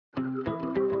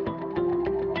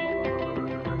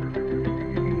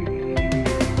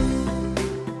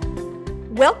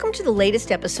Welcome to the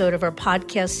latest episode of our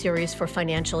podcast series for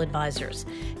financial advisors.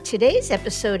 Today's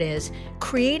episode is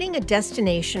Creating a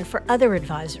Destination for Other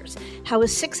Advisors, how a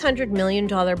 $600 million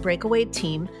breakaway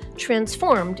team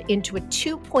transformed into a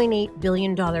 $2.8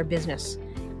 billion business.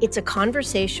 It's a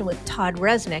conversation with Todd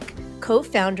Resnick,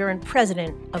 co-founder and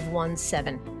president of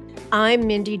One7. I'm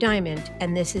Mindy Diamond,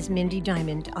 and this is Mindy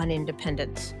Diamond on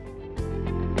Independence.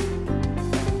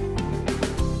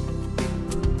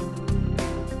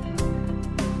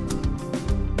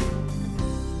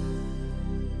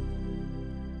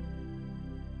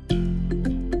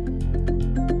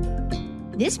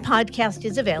 This podcast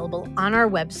is available on our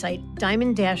website,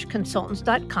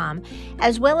 diamond-consultants.com,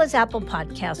 as well as Apple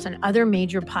Podcasts and other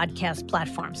major podcast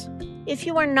platforms. If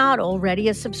you are not already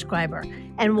a subscriber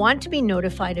and want to be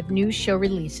notified of new show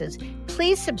releases,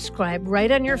 please subscribe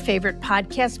right on your favorite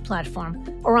podcast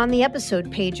platform or on the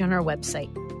episode page on our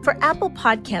website. For Apple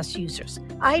Podcast users,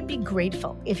 I'd be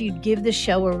grateful if you'd give the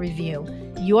show a review.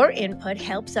 Your input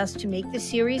helps us to make the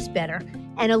series better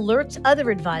and alerts other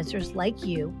advisors like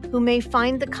you who may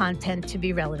find the content to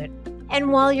be relevant.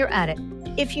 And while you're at it,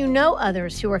 if you know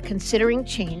others who are considering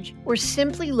change or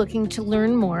simply looking to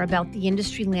learn more about the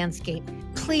industry landscape,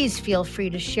 please feel free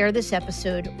to share this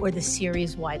episode or the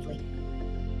series widely.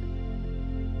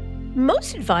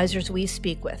 Most advisors we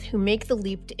speak with who make the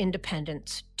leap to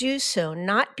independence do so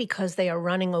not because they are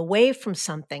running away from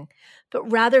something, but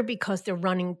rather because they're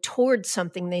running towards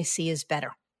something they see as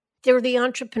better. They're the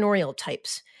entrepreneurial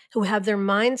types who have their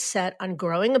minds set on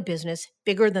growing a business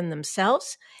bigger than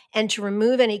themselves and to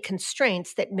remove any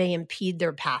constraints that may impede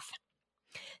their path.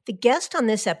 The guest on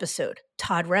this episode,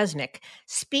 Todd Resnick,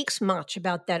 speaks much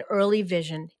about that early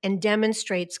vision and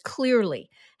demonstrates clearly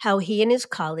how he and his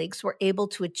colleagues were able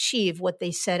to achieve what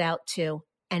they set out to,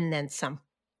 and then some.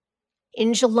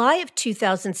 In July of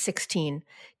 2016,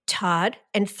 Todd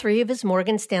and three of his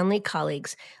Morgan Stanley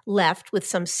colleagues left with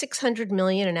some $600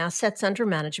 million in assets under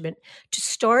management to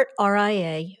start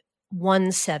RIA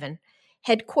One7,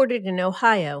 headquartered in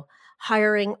Ohio,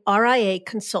 hiring RIA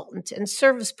consultant and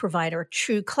service provider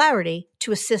True Clarity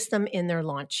to assist them in their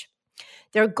launch.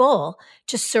 Their goal,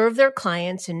 to serve their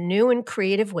clients in new and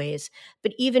creative ways,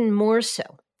 but even more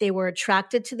so, they were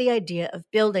attracted to the idea of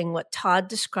building what Todd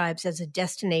describes as a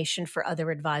destination for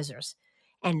other advisors.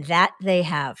 And that they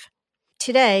have.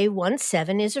 Today,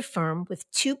 One7 is a firm with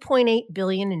 $2.8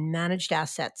 billion in managed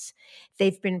assets.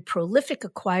 They've been prolific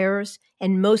acquirers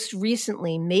and most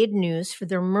recently made news for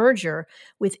their merger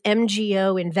with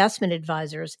MGO Investment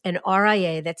Advisors, an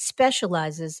RIA that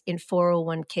specializes in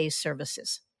 401k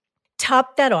services.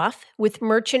 Top that off with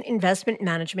Merchant Investment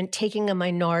Management taking a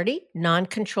minority,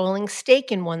 non-controlling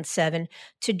stake in One7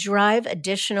 to drive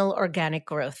additional organic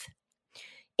growth.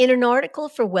 In an article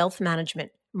for Wealth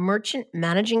Management, Merchant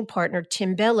Managing Partner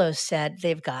Tim Bellows said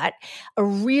they've got a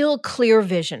real clear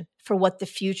vision for what the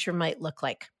future might look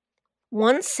like.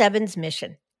 One7's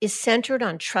mission is centered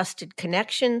on trusted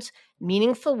connections,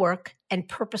 meaningful work, and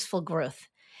purposeful growth.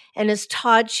 And as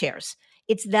Todd shares,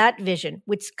 it's that vision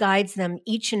which guides them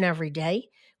each and every day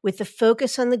with the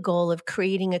focus on the goal of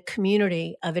creating a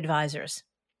community of advisors.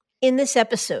 In this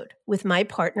episode, with my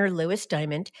partner, Louis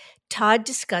Diamond, Todd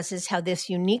discusses how this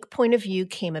unique point of view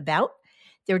came about,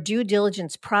 their due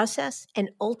diligence process, and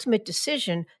ultimate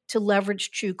decision to leverage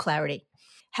True Clarity,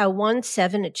 how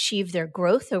One7 achieved their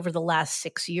growth over the last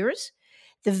 6 years,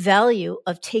 the value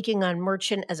of taking on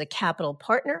Merchant as a capital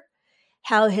partner,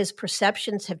 how his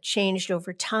perceptions have changed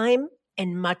over time,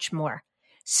 and much more.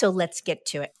 So let's get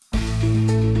to it.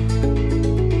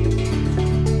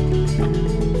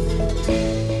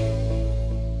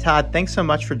 Todd, thanks so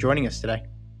much for joining us today.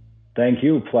 Thank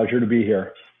you. Pleasure to be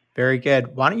here. Very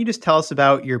good. Why don't you just tell us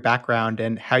about your background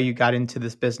and how you got into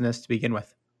this business to begin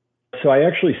with? So I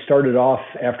actually started off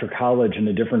after college in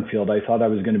a different field. I thought I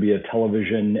was going to be a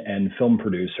television and film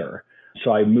producer.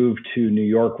 So I moved to New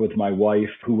York with my wife,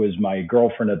 who was my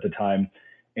girlfriend at the time.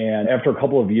 And after a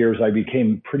couple of years, I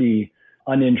became pretty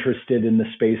uninterested in the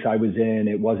space I was in.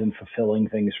 It wasn't fulfilling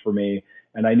things for me.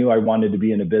 And I knew I wanted to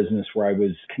be in a business where I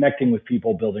was connecting with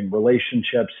people, building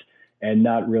relationships, and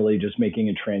not really just making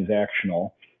it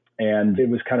transactional. And it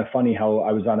was kind of funny how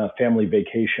I was on a family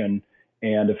vacation,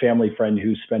 and a family friend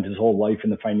who spent his whole life in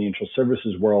the financial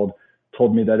services world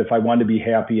told me that if I wanted to be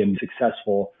happy and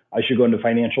successful, I should go into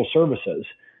financial services.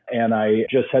 And I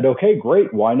just said, okay,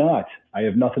 great. Why not? I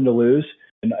have nothing to lose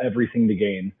and everything to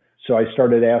gain. So I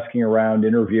started asking around,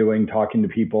 interviewing, talking to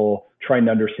people, trying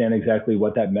to understand exactly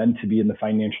what that meant to be in the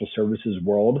financial services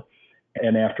world.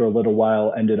 And after a little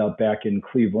while, ended up back in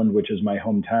Cleveland, which is my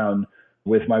hometown,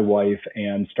 with my wife,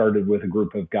 and started with a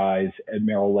group of guys at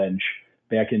Merrill Lynch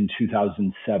back in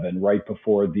 2007, right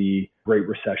before the Great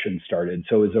Recession started.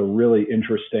 So it was a really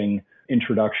interesting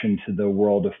introduction to the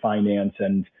world of finance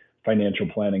and financial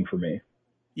planning for me.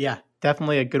 Yeah,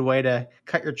 definitely a good way to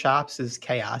cut your chops is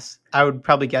chaos. I would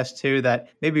probably guess too that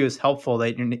maybe it was helpful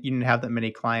that you didn't have that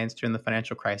many clients during the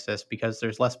financial crisis because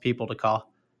there's less people to call.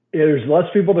 There's less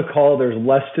people to call. There's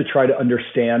less to try to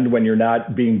understand when you're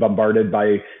not being bombarded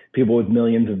by people with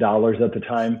millions of dollars at the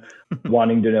time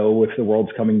wanting to know if the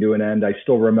world's coming to an end. I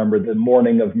still remember the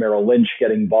morning of Merrill Lynch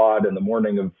getting bought and the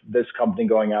morning of this company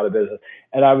going out of business.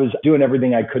 And I was doing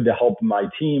everything I could to help my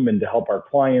team and to help our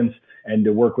clients and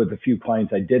to work with the few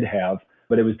clients I did have.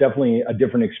 But it was definitely a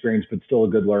different experience, but still a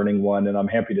good learning one. And I'm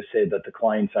happy to say that the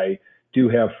clients I do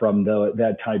have from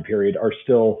that time period are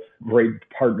still great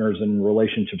partners and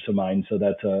relationships of mine. So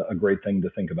that's a great thing to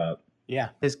think about. Yeah,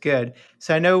 it's good.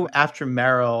 So I know after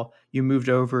Merrill, you moved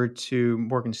over to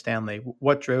Morgan Stanley.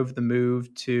 What drove the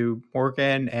move to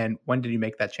Morgan and when did you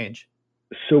make that change?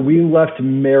 So we left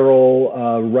Merrill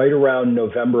right around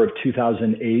November of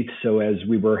 2008. So as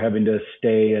we were having to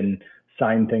stay and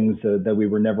sign things that we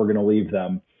were never going to leave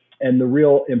them. And the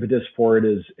real impetus for it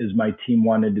is my team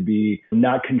wanted to be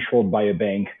not controlled by a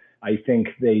bank. I think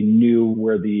they knew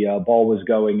where the ball was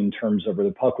going in terms of where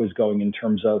the puck was going in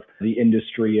terms of the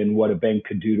industry and what a bank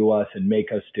could do to us and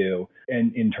make us do,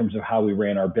 and in terms of how we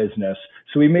ran our business.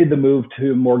 So we made the move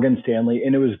to Morgan Stanley,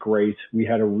 and it was great. We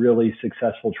had a really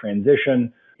successful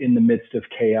transition in the midst of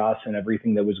chaos and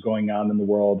everything that was going on in the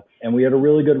world. And we had a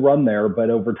really good run there.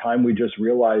 But over time, we just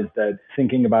realized that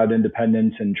thinking about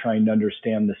independence and trying to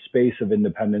understand the space of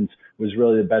independence was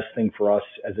really the best thing for us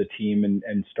as a team,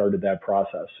 and started that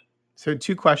process. So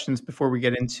 2 questions before we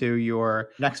get into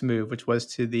your next move, which was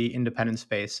to the independent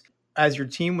space. As your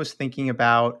team was thinking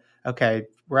about, okay,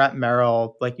 we're at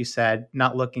Merrill, like you said,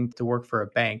 not looking to work for a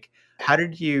bank. How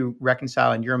did you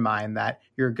reconcile in your mind that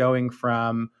you're going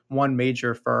from one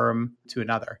major firm to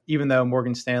another, even though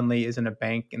Morgan Stanley isn't a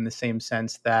bank in the same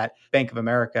sense that Bank of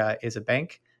America is a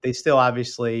bank? They still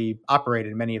obviously operate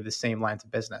in many of the same lines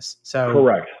of business. So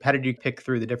Correct. How did you pick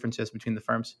through the differences between the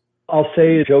firms? I'll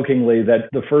say jokingly that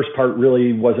the first part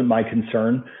really wasn't my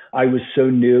concern. I was so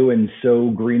new and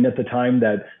so green at the time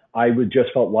that I would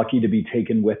just felt lucky to be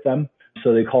taken with them.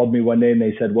 So they called me one day and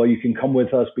they said, well, you can come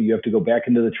with us, but you have to go back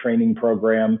into the training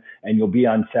program and you'll be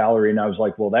on salary. And I was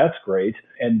like, well, that's great.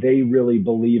 And they really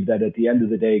believed that at the end of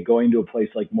the day, going to a place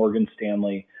like Morgan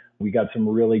Stanley, we got some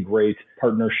really great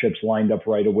partnerships lined up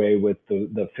right away with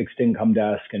the fixed income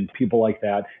desk and people like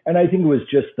that. And I think it was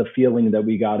just the feeling that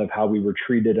we got of how we were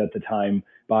treated at the time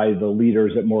by the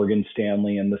leaders at Morgan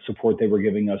Stanley and the support they were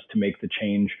giving us to make the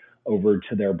change over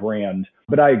to their brand.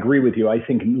 But I agree with you. I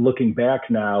think looking back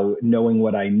now, knowing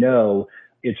what I know,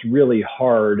 it's really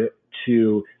hard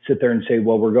to sit there and say,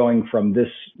 well, we're going from this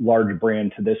large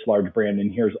brand to this large brand,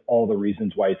 and here's all the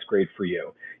reasons why it's great for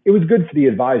you. It was good for the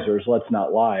advisors, let's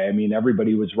not lie. I mean,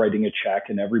 everybody was writing a check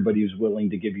and everybody was willing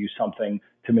to give you something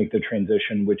to make the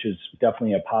transition, which is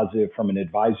definitely a positive from an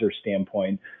advisor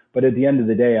standpoint. But at the end of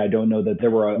the day, I don't know that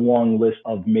there were a long list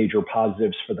of major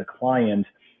positives for the client,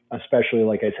 especially,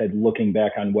 like I said, looking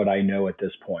back on what I know at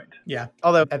this point. Yeah.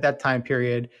 Although at that time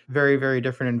period, very, very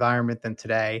different environment than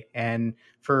today. And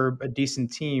for a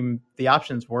decent team, the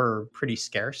options were pretty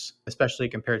scarce, especially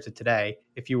compared to today.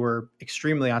 If you were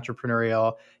extremely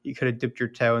entrepreneurial, you could have dipped your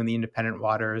toe in the independent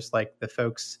waters, like the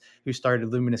folks who started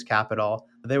Luminous Capital.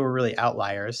 They were really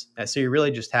outliers. So you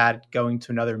really just had going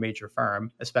to another major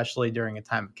firm, especially during a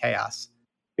time of chaos.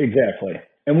 Exactly.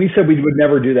 And we said we would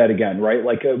never do that again, right?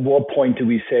 Like at what point do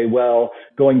we say, well,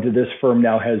 going to this firm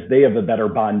now they have a better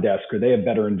bond desk or they have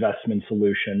better investment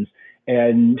solutions.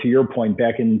 And to your point,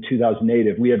 back in 2008,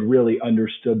 if we had really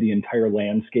understood the entire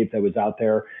landscape that was out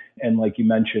there, and like you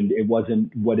mentioned, it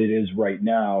wasn't what it is right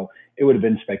now, it would have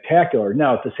been spectacular.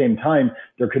 Now, at the same time,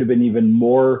 there could have been even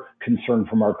more concern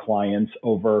from our clients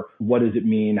over what does it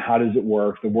mean? How does it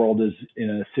work? The world is in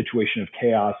a situation of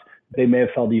chaos. They may have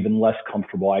felt even less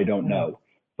comfortable. I don't know.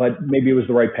 But maybe it was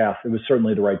the right path. It was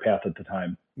certainly the right path at the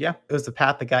time. Yeah, it was the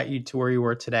path that got you to where you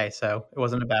were today. So it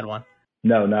wasn't a bad one.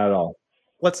 No, not at all.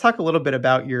 Let's talk a little bit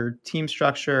about your team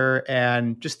structure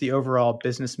and just the overall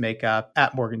business makeup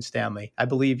at Morgan Stanley. I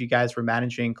believe you guys were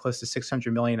managing close to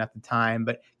 $600 million at the time,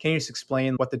 but can you just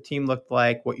explain what the team looked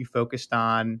like, what you focused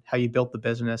on, how you built the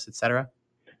business, et cetera?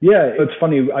 Yeah, it's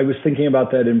funny. I was thinking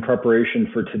about that in preparation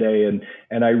for today,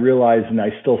 and I realized, and I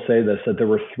still say this, that there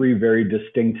were 3 very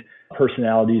distinct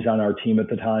personalities on our team at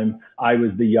the time. I was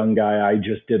the young guy. I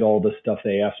just did all the stuff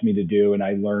they asked me to do, and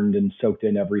I learned and soaked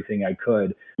in everything I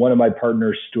could. One of my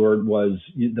partners, Stuart, was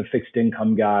the fixed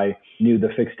income guy, knew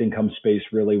the fixed income space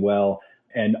really well.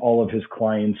 and all of his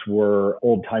clients were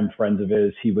old-time friends of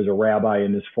his. He was a rabbi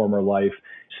in his former life.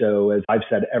 So as I've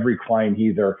said, every client he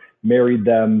either married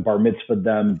them, bar mitzvahed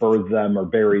them, birthed them, or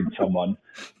buried someone.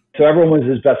 So everyone was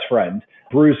his best friend.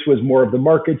 Bruce was more of the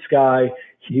markets guy.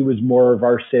 He was more of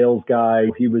our sales guy.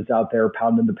 He was out there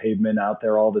pounding the pavement out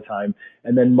there all the time.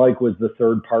 And then Mike was the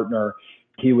third partner.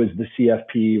 He was the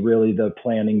CFP, really the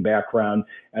planning background.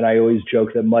 And I always joke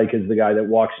that Mike is the guy that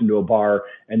walks into a bar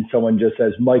and someone just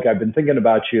says, Mike, I've been thinking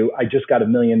about you. I just got $1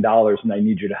 million and I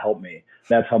need you to help me.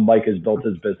 That's how Mike has built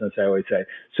his business, I always say.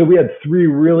 So we had 3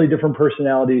 really different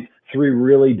personalities, 3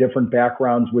 really different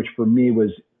backgrounds, which for me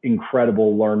was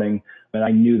incredible learning. And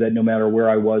I knew that no matter where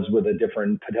I was with a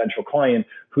different potential client,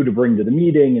 who to bring to the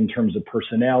meeting in terms of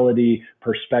personality,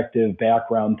 perspective,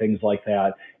 background, things like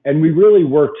that. And we really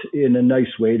worked in a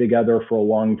nice way together for a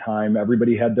long time.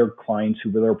 Everybody had their clients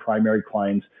who were their primary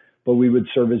clients, but we would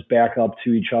serve as backup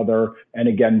to each other and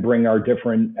again, bring our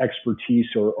different expertise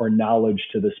or knowledge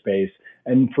to the space.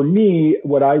 And for me,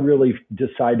 what I really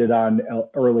decided on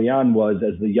early on was,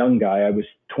 as the young guy, I was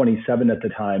 27 at the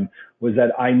time, was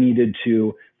that I needed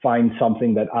to find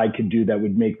something that I could do that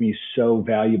would make me so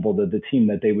valuable to the team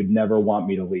that they would never want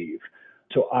me to leave.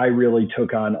 So I really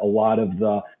took on a lot of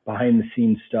the behind the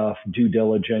scenes stuff, due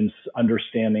diligence,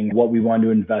 understanding what we want to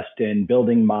invest in,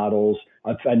 building models,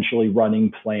 eventually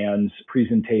running plans,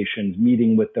 presentations,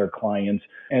 meeting with their clients.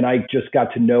 And I just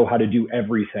got to know how to do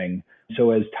everything.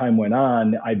 So as time went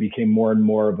on, I became more and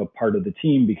more of a part of the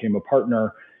team, became a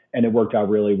partner, and it worked out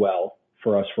really well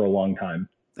for us for a long time.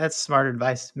 That's smart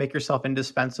advice. Make yourself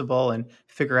indispensable and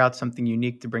figure out something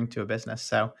unique to bring to a business.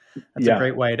 So that's a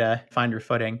great way to find your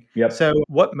footing. Yep. So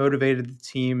what motivated the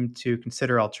team to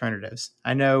consider alternatives?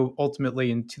 I know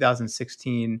ultimately in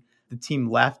 2016, the team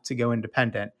left to go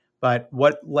independent, but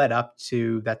what led up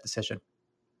to that decision?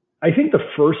 I think the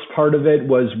first part of it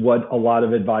was what a lot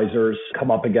of advisors come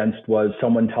up against was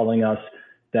someone telling us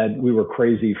that we were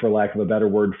crazy, for lack of a better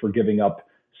word, for giving up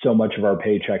so much of our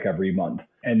paycheck every month.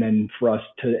 And then for us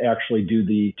to actually do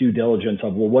the due diligence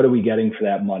of, well, what are we getting for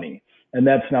that money? And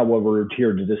that's not what we're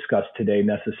here to discuss today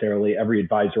necessarily. Every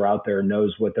advisor out there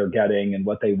knows what they're getting and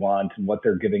what they want and what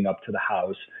they're giving up to the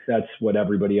house. That's what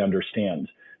everybody understands.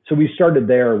 So we started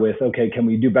there with, okay, can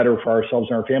we do better for ourselves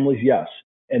and our families? Yes.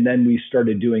 And then we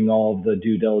started doing all of the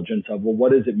due diligence of, well,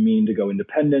 what does it mean to go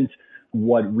independent?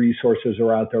 What resources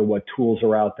are out there? What tools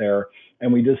are out there?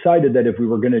 And we decided that if we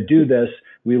were going to do this,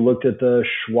 we looked at the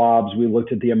Schwabs, we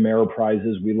looked at the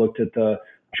Ameriprises, we looked at the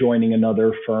joining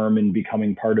another firm and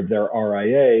becoming part of their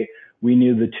RIA. We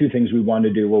knew the 2 things we wanted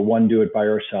to do were, one, do it by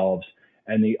ourselves,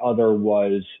 and the other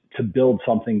was to build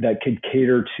something that could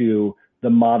cater to the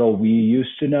model we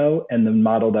used to know and the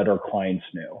model that our clients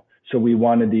knew. So we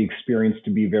wanted the experience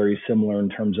to be very similar in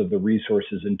terms of the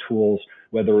resources and tools,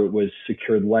 whether it was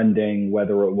secured lending,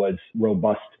 whether it was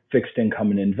robust fixed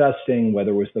income and investing,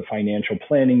 whether it was the financial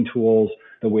planning tools,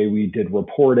 the way we did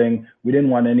reporting. We didn't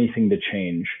want anything to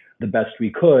change the best we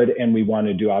could. And we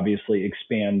wanted to obviously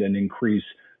expand and increase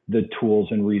the tools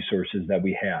and resources that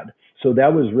we had. So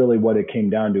that was really what it came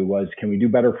down to was, can we do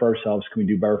better for ourselves? Can we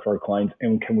do better for our clients?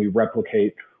 And can we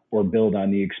replicate or build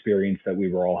on the experience that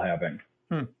we were all having?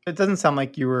 It doesn't sound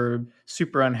like you were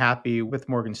super unhappy with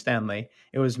Morgan Stanley.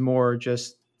 It was more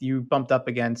just you bumped up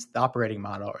against the operating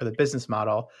model or the business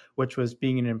model, which was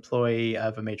being an employee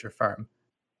of a major firm.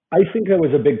 I think that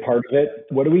was a big part of it.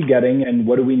 What are we getting and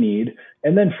what do we need?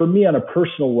 And then for me on a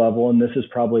personal level, and this is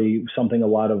probably something a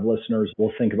lot of listeners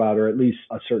will think about, or at least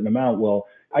a certain amount will,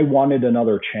 I wanted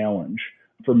another challenge.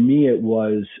 For me, it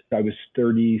was, I was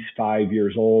 35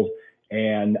 years old.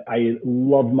 And I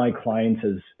love my clients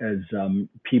as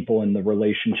people and the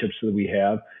relationships that we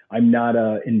have. I'm not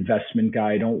an investment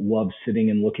guy. I don't love sitting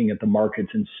and looking at the markets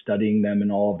and studying them and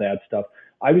all of that stuff.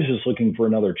 I was just looking for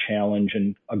another challenge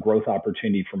and a growth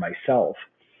opportunity for myself.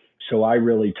 So I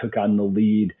really took on the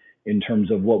lead in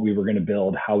terms of what we were going to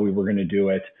build, how we were going to do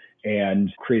it,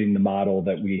 and creating the model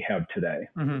that we have today.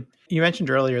 Mm-hmm. You mentioned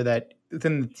earlier that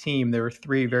within the team, there were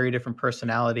 3 very different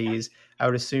personalities. I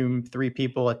would assume 3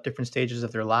 people at different stages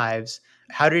of their lives.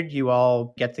 How did you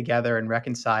all get together and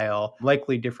reconcile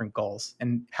likely different goals?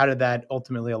 And how did that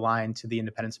ultimately align to the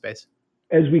independent space?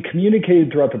 As we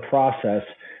communicated throughout the process,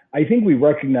 I think we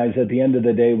recognized at the end of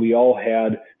the day, we all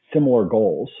had similar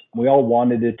goals. We all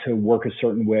wanted it to work a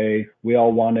certain way. We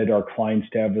all wanted our clients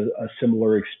to have a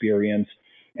similar experience.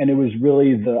 And it was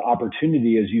really the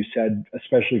opportunity, as you said,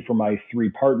 especially for my 3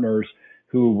 partners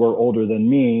who were older than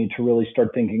me, to really start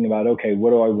thinking about, okay,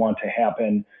 what do I want to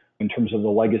happen in terms of the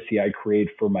legacy I create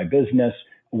for my business?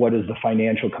 What is the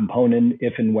financial component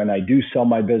if and when I do sell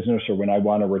my business or when I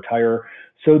want to retire?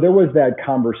 So there was that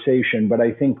conversation, but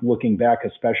I think looking back,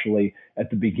 especially at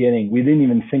the beginning, we didn't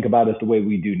even think about it the way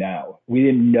we do now. We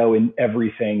didn't know in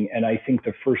everything. And I think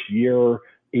the first year,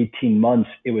 18 months,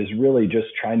 it was really just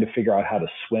trying to figure out how to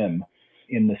swim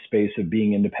in the space of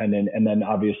being independent. And then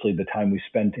obviously the time we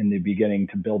spent in the beginning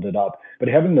to build it up, but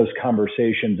having those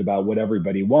conversations about what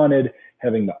everybody wanted,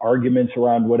 having the arguments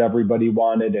around what everybody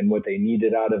wanted and what they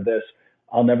needed out of this,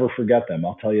 I'll never forget them.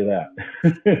 I'll tell you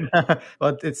that.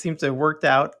 Well, it seems to have worked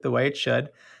out the way it should.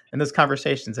 And those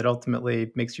conversations, it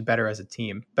ultimately makes you better as a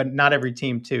team. But not every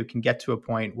team, too, can get to a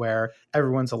point where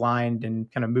everyone's aligned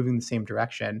and kind of moving the same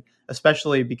direction,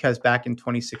 especially because back in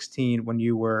 2016, when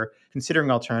you were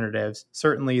considering alternatives,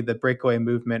 certainly the breakaway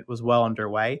movement was well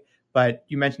underway. But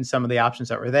you mentioned some of the options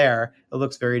that were there. It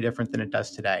looks very different than it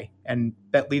does today. And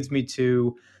that leads me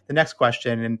to the next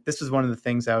question. And this is one of the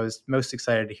things I was most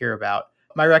excited to hear about.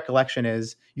 My recollection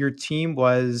is your team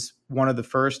was one of the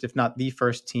first, if not the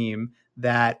first team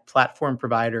that platform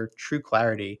provider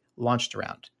TrueClarity launched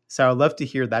around. So I'd love to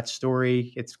hear that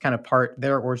story. It's kind of part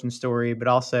their origin story, but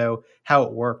also how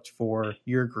it worked for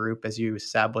your group as you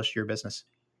established your business.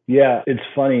 Yeah, it's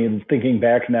funny thinking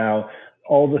back now,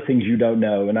 all the things you don't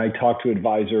know. And I talk to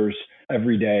advisors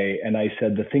every day, and I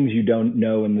said the things you don't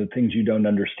know and the things you don't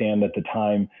understand at the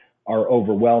time are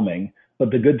overwhelming.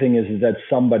 But the good thing is that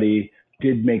somebody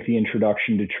did make the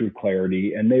introduction to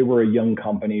TrueClarity, and they were a young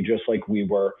company just like we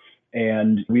were.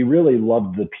 And we really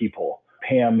loved the people.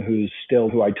 Pam, who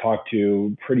I talk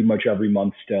to pretty much every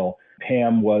month still,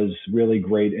 Pam was really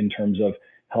great in terms of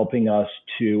helping us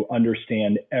to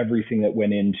understand everything that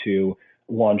went into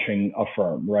launching a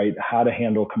firm, right? How to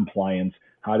handle compliance,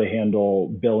 how to handle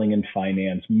billing and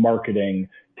finance, marketing,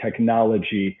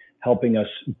 technology, helping us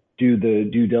do the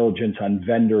due diligence on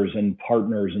vendors and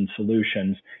partners and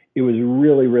solutions. It was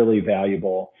really, really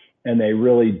valuable. And they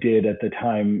really did at the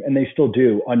time, and they still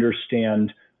do,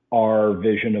 understand our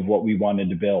vision of what we wanted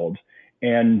to build.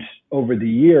 And over the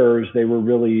years, they were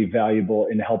really valuable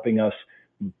in helping us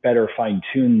better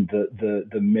fine-tune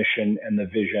the mission and the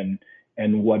vision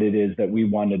and what it is that we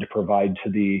wanted to provide to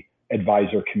the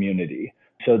advisor community.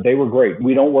 So they were great.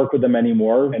 We don't work with them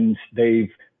anymore, and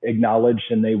they've acknowledged,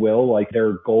 and they will, like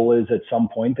their goal is at some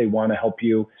point they want to help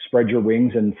you spread your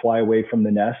wings and fly away from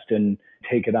the nest and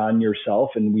take it on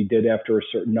yourself. And we did after a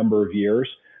certain number of years,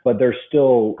 but they're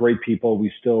still great people.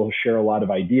 We still share a lot of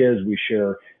ideas. We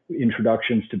share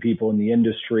introductions to people in the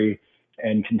industry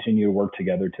and continue to work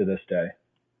together to this day.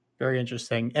 Very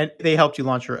interesting. And they helped you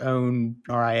launch your own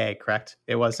RIA, correct?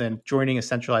 It wasn't joining a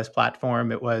centralized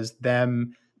platform. It was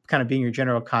them kind of being your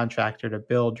general contractor to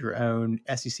build your own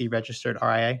SEC registered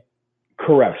RIA.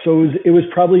 Correct. So it was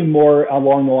probably more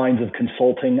along the lines of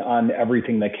consulting on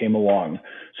everything that came along.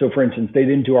 So for instance, they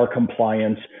didn't do our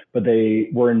compliance, but they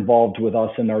were involved with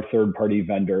us and our third-party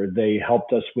vendor. They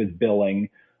helped us with billing,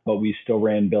 but we still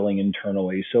ran billing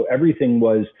internally. So everything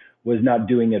was not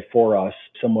doing it for us,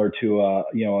 similar to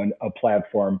a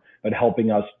platform, but helping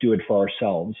us do it for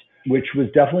ourselves, which was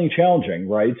definitely challenging,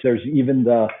 right? There's even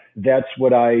that's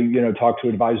what I talk to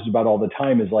advisors about all the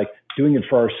time, is like doing it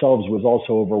for ourselves was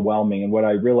also overwhelming. And what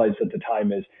I realized at the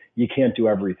time is you can't do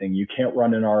everything. You can't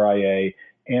run an RIA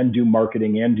and do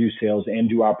marketing and do sales and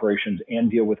do operations and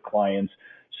deal with clients.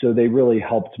 So they really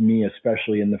helped me,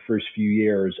 especially in the first few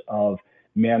years of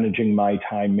managing my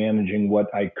time, managing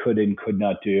what I could and could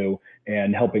not do,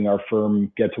 and helping our firm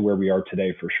get to where we are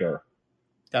today for sure.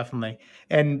 Definitely.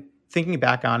 And thinking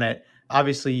back on it,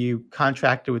 obviously you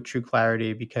contracted with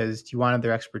TrueClarity because you wanted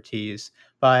their expertise,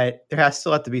 but there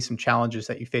still have to be some challenges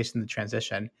that you faced in the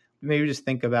transition. Maybe just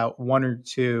think about one or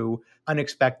two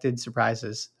unexpected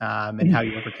surprises and how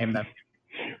you overcame them.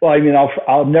 Well, I mean,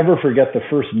 I'll never forget the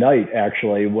first night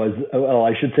actually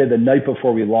I should say the night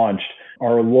before we launched.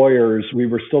 Our lawyers, we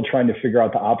were still trying to figure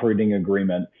out the operating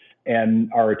agreement.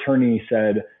 And our attorney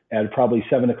said at probably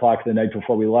 7:00 the night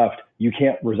before we left, you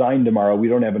can't resign tomorrow. We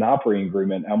don't have an operating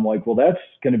agreement. I'm like, well, that's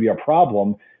going to be a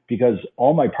problem because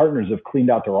all my partners have cleaned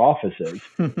out their offices.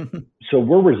 So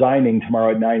we're resigning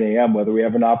tomorrow at 9 a.m., whether we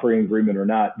have an operating agreement or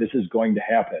not. This is going to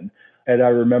happen. And I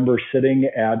remember sitting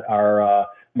at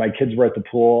my kids were at the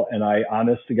pool, and I,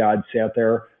 honest to God, sat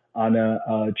there on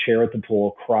a chair at the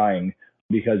pool crying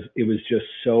because it was just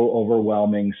so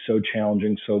overwhelming, so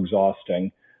challenging, so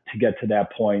exhausting to get to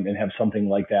that point and have something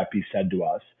like that be said to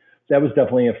us. That was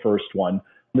definitely a first one.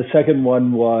 The second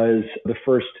one was the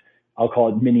first, I'll call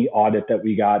it mini audit that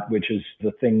we got, which is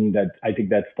the thing that I think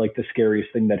that's like the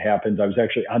scariest thing that happens. I was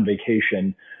actually on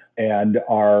vacation and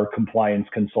our compliance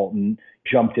consultant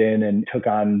jumped in and took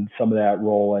on some of that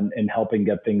role and helping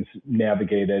get things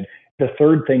navigated. The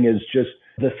third thing is just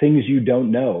the things you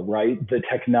don't know, right? The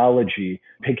technology,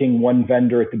 picking one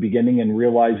vendor at the beginning and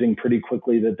realizing pretty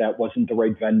quickly that that wasn't the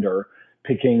right vendor,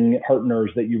 picking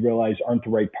partners that you realize aren't the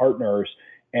right partners,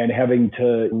 and having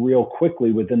to real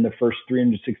quickly within the first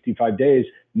 365 days,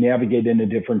 navigate in a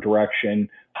different direction,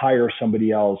 hire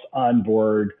somebody else,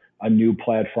 onboard a new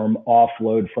platform,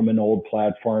 offload from an old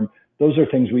platform. Those are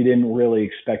things we didn't really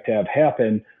expect to have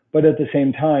happen. But at the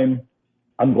same time,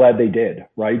 I'm glad they did,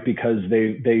 right? Because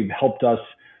they helped us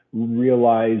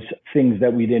realize things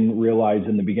that we didn't realize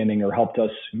in the beginning, or helped us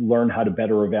learn how to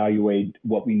better evaluate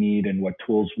what we need and what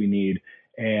tools we need.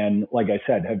 And like I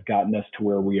said, have gotten us to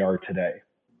where we are today.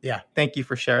 Yeah. Thank you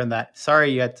for sharing that.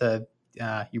 Sorry you had to,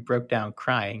 you broke down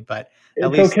crying, but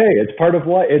it's okay. It's part of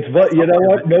life. You know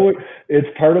what? No, it's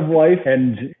part of life.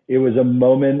 And it was a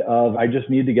moment of, I just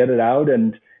need to get it out,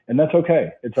 and that's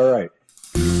okay. It's all right.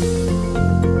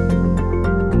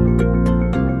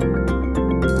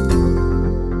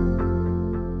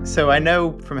 So I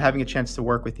know from having a chance to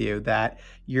work with you that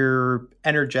you're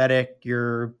energetic,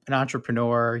 you're an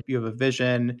entrepreneur, you have a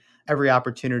vision. Every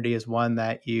opportunity is one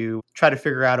that you try to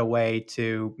figure out a way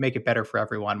to make it better for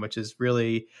everyone, which is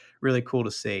really, really cool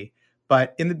to see.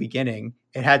 But in the beginning,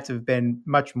 it had to have been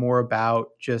much more about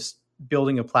just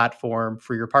building a platform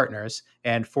for your partners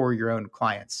and for your own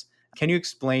clients. Can you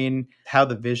explain how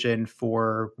the vision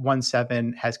for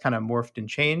 1-7 has kind of morphed and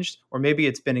changed? Or maybe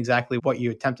it's been exactly what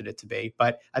you attempted it to be.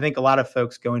 But I think a lot of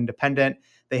folks go independent.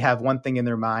 They have one thing in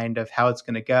their mind of how it's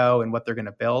going to go and what they're going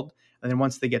to build. And then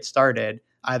once they get started,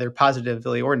 either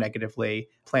positively or negatively,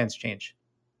 plans change.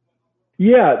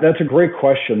 Yeah, that's a great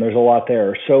question. There's a lot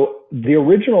there. So the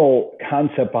original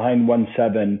concept behind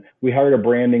 1-7, we hired a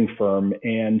branding firm,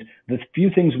 and the few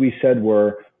things we said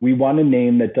were, we want a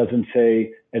name that doesn't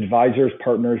say advisors,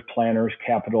 partners, planners,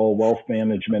 capital, wealth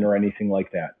management, or anything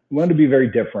like that. We wanted to be very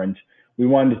different. We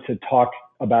wanted to talk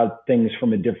about things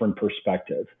from a different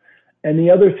perspective. And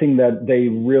the other thing that they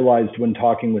realized when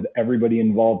talking with everybody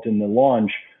involved in the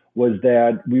launch was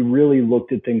that we really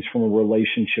looked at things from a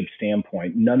relationship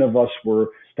standpoint. None of us were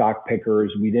stock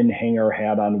pickers. We didn't hang our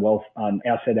hat on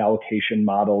asset allocation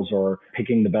models or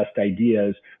picking the best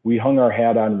ideas. We hung our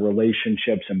hat on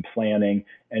relationships and planning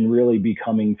and really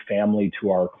becoming family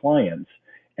to our clients.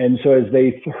 And so as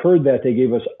they heard that, they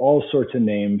gave us all sorts of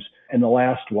names. And the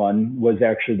last one was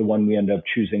actually the one we ended up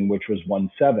choosing, which was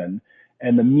 1-7.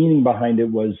 And the meaning behind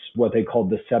it was what they called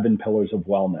the 7 pillars of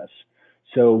wellness.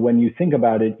 So when you think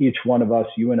about it, each one of us,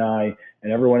 you and I,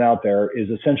 and everyone out there, is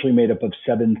essentially made up of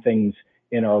 7 things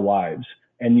in our lives.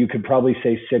 And you could probably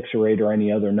say 6 or 8 or any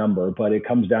other number, but it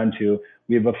comes down to,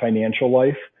 we have a financial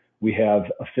life, we have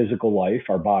a physical life,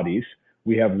 our bodies,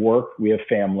 we have work, we have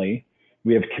family,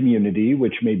 we have community,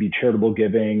 which may be charitable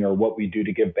giving or what we do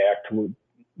to give back to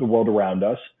the world around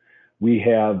us. We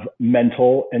have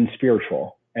mental and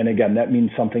spiritual. And again, that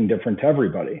means something different to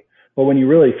everybody. But when you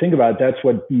really think about it, that's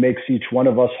what makes each one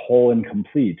of us whole and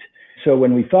complete. So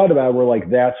when we thought about it, we're like,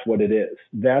 that's what it is.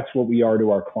 That's what we are to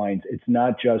our clients. It's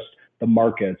not just the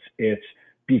markets. It's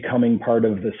becoming part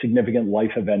of the significant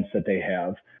life events that they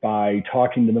have by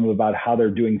talking to them about how they're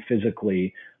doing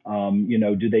physically.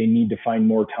 Do they need to find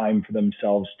more time for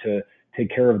themselves to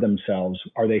take care of themselves?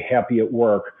 Are they happy at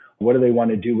work? What do they want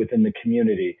to do within the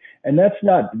community? And that's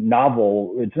not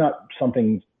novel. It's not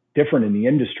something different in the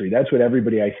industry. That's what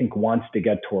everybody, I think, wants to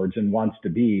get towards and wants to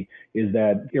be, is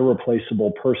that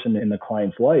irreplaceable person in the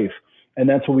client's life. And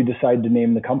that's what we decided to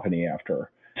name the company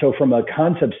after. So from a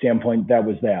concept standpoint, that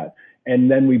was that. And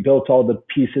then we built all the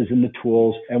pieces and the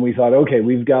tools, and we thought, okay,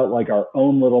 we've got like our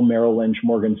own little Merrill Lynch,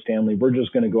 Morgan Stanley. We're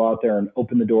just going to go out there and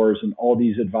open the doors, and all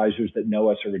these advisors that know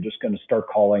us are just going to start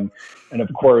calling. And of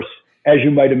course, as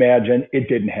you might imagine, it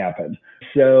didn't happen.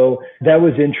 So that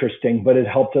was interesting, but it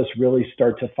helped us really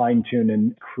start to fine tune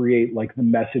and create like the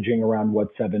messaging around what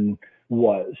 7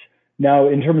 was. Now,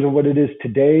 in terms of what it is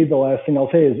today, the last thing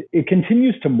I'll say is it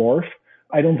continues to morph.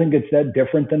 I don't think it's that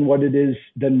different than what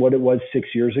it was 6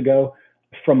 years ago.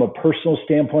 From a personal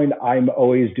standpoint, I'm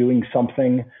always doing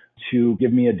something to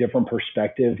give me a different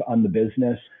perspective on the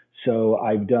business. So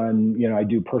I've done, I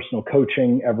do personal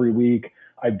coaching every week.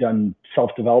 I've done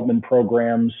self-development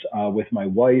programs with my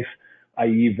wife. I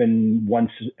even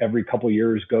once every couple of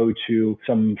years go to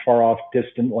some far off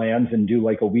distant lands and do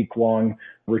like a week-long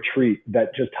retreat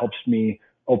that just helps me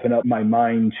open up my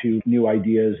mind to new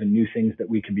ideas and new things that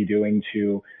we could be doing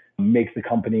to make the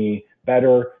company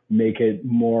better, make it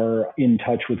more in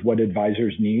touch with what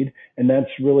advisors need. And that's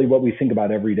really what we think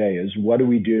about every day is what do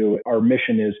we do? Our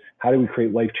mission is how do we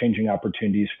create life-changing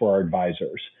opportunities for our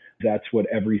advisors? That's what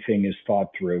everything is thought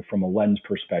through from a lens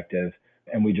perspective.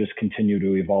 And we just continue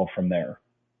to evolve from there.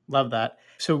 Love that.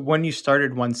 So when you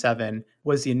started 1-7,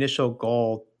 was the initial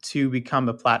goal to become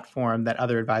a platform that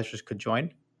other advisors could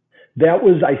join? That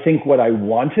was, I think, what I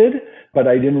wanted, but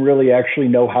I didn't really actually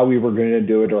know how we were going to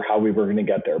do it or how we were going to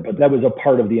get there. But that was a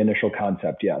part of the initial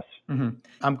concept, yes. Mm-hmm.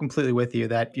 I'm completely with you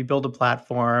that you build a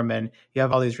platform and you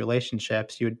have all these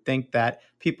relationships. You would think that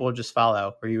people would just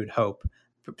follow, or you would hope.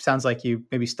 It sounds like you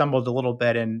maybe stumbled a little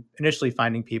bit in initially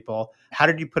finding people. How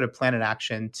did you put a plan in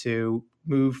action to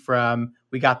move from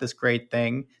we got this great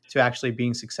thing to actually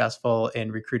being successful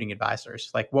in recruiting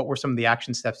advisors? Like what were some of the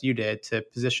action steps you did to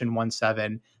position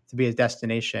 1-7 to be a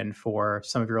destination for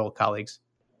some of your old colleagues?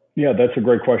 Yeah, that's a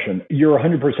great question. You're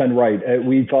 100% right.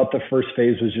 We thought the first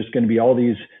phase was just going to be all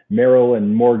these Merrill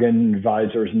and Morgan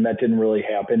advisors, and that didn't really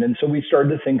happen. And so we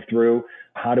started to think through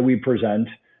how do we present?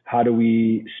 How do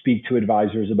we speak to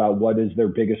advisors about what is their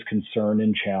biggest concern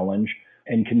and challenge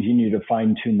and continue to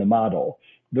fine tune the model?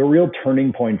 The real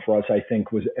turning point for us, I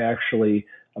think, was actually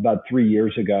about 3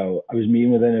 years ago. I was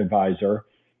meeting with an advisor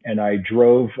and I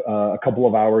drove a couple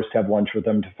of hours to have lunch with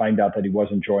him to find out that he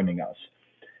wasn't joining us.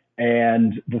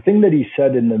 And the thing that he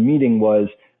said in the meeting was,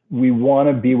 we want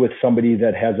to be with somebody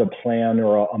that has a plan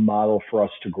or a model for us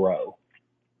to grow.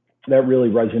 That really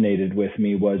resonated with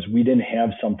me was we didn't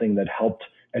have something that helped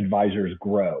advisors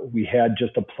grow. We had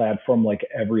just a platform like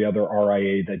every other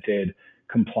RIA that did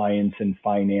compliance and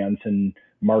finance and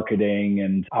marketing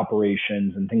and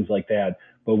operations and things like that.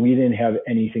 But we didn't have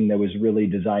anything that was really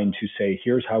designed to say,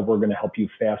 here's how we're going to help you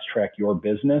fast track your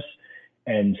business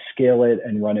and scale it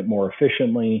and run it more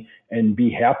efficiently and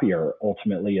be happier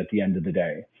ultimately at the end of the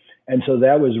day. And so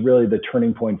that was really the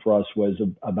turning point for us was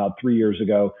about 3 years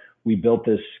ago. We built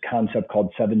this concept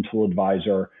called 7-Tool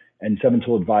Advisor. And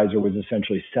 7-Tool Advisor was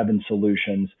essentially 7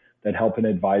 solutions that help an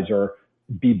advisor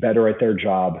be better at their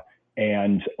job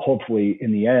and hopefully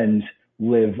in the end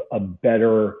live a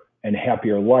better and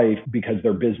happier life because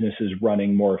their business is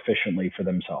running more efficiently for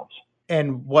themselves.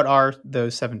 And what are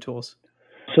those 7 tools?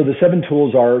 So the 7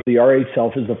 tools are, the RA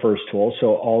itself is the first tool.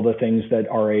 So all the things that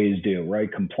RAs do,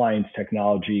 right? Compliance,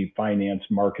 technology, finance,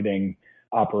 marketing,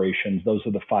 operations. Those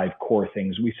are the 5 core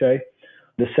things we say.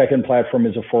 The second platform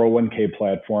is a 401k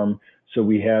platform. So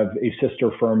we have a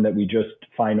sister firm that we just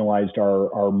finalized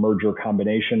our merger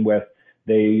combination with.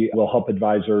 They will help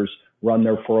advisors run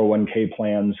their 401k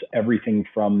plans, everything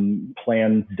from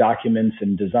plan documents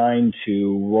and design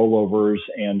to rollovers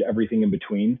and everything in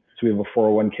between. So we have a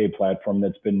 401k platform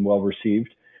that's been well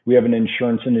received. We have an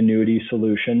insurance and annuity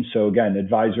solution. So again,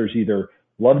 advisors either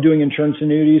love doing insurance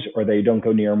annuities or they don't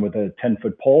go near them with a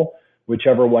 10-foot pole.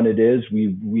 Whichever one it is,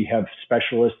 we have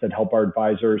specialists that help our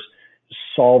advisors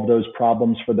solve those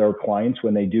problems for their clients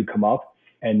when they do come up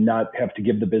and not have to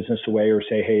give the business away or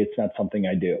say, hey, it's not something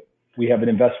I do. We have an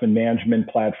investment management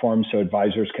platform so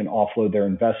advisors can offload their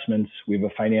investments. We have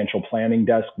a financial planning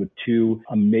desk with 2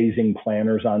 amazing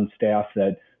planners on staff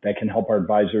that can help our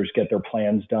advisors get their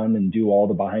plans done and do all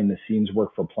the behind the scenes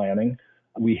work for planning.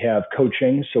 We have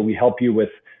coaching, so we help you with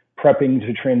prepping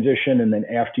to transition, and then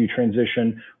after you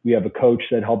transition, we have a coach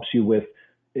that helps you with,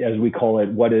 as we call it,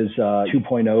 what is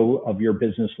 2.0 of your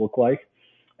business look like.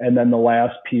 And then the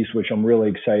last piece, which I'm really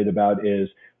excited about, is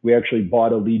we actually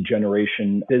bought a lead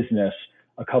generation business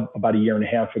about 1.5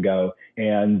 years ago,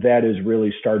 and that is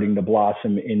really starting to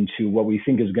blossom into what we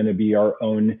think is going to be our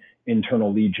own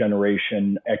internal lead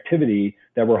generation activity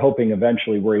that we're hoping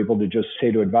eventually we're able to just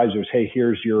say to advisors, hey,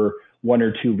 here's your 1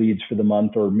 or 2 leads for the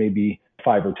month, or maybe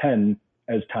 5 or 10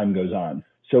 as time goes on.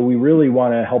 So we really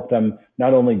want to help them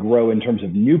not only grow in terms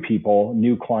of new people,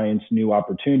 new clients, new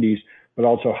opportunities, but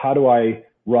also how do I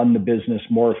run the business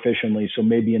more efficiently? So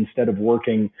maybe instead of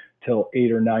working till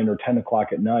 8 or 9 or 10 o'clock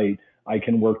at night, I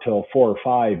can work till 4 or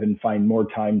 5 and find more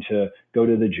time to go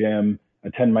to the gym,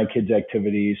 attend my kids'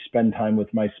 activities, spend time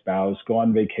with my spouse, go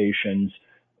on vacations,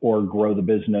 or grow the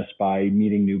business by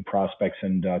meeting new prospects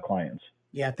and clients.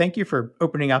 Yeah, thank you for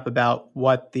opening up about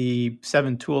what the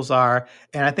 7 tools are.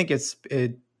 And I think it's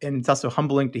also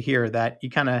humbling to hear that you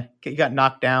got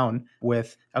knocked down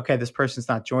with, okay, this person's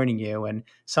not joining you. And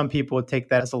some people would take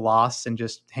that as a loss and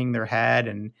just hang their head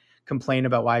and complain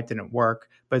about why it didn't work.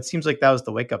 But it seems like that was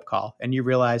the wake-up call. And you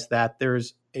realize that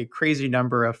there's a crazy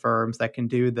number of firms that can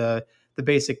do the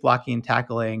basic blocking and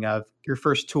tackling of your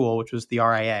first tool, which was the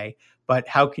RIA. But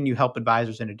how can you help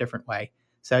advisors in a different way?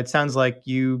 So it sounds like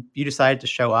you decided to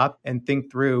show up and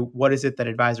think through what is it that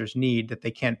advisors need that they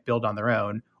can't build on their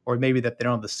own, or maybe that they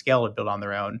don't have the scale to build on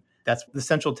their own. That's the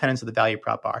central tenets of the value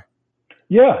prop are.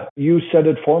 Yeah, you said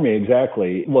it for me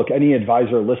exactly. Look, any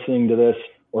advisor listening to this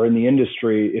or in the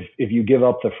industry, if you give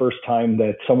up the first time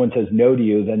that someone says no to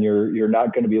you, then you're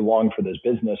not going to be long for this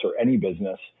business or any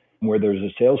business where there's a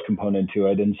sales component to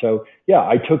it. And so, yeah,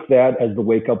 I took that as the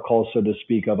wake up call, so to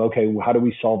speak, of, okay, how do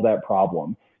we solve that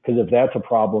problem? Because if that's a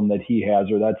problem that he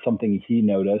has or that's something he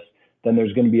noticed, then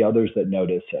there's going to be others that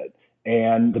notice it.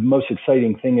 And the most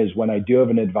exciting thing is when I do have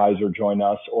an advisor join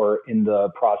us or in the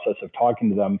process of talking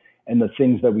to them, and the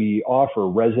things that we offer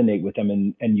resonate with them,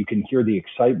 and you can hear the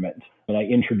excitement. And I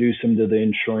introduce them to the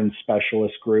insurance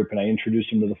specialist group, and I introduce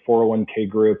them to the 401k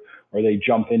group, or they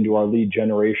jump into our lead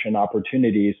generation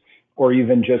opportunities, or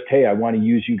even just, hey, I want to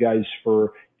use you guys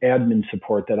for admin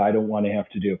support that I don't want to have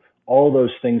to do. All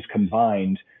those things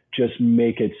combined just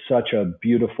make it such a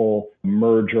beautiful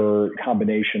merger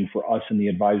combination for us and the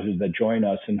advisors that join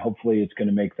us. And hopefully it's going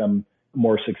to make them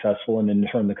more successful and in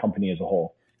turn the company as a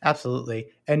whole. Absolutely.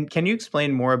 And can you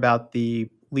explain more about the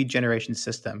lead generation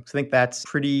system? Because I think that's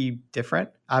pretty different.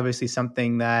 Obviously,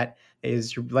 something that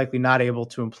is you're likely not able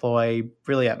to employ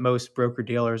really at most broker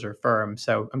dealers or firms.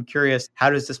 So I'm curious,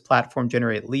 how does this platform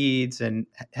generate leads and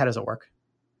how does it work?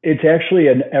 It's actually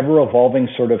an ever-evolving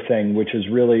sort of thing, which is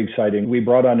really exciting. We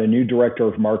brought on a new director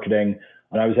of marketing,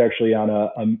 and I was actually on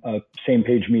a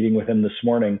same-page meeting with him this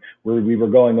morning where we were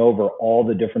going over all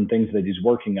the different things that he's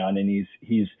working on. And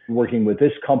he's working with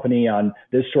this company on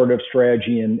this sort of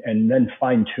strategy and then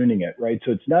fine-tuning it, right?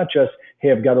 So it's not just,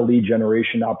 hey, I've got a lead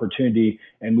generation opportunity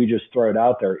and we just throw it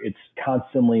out there. It's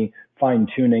constantly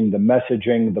fine-tuning the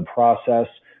messaging, the process,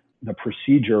 the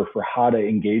procedure for how to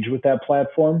engage with that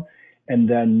platform, and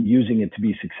then using it to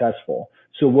be successful.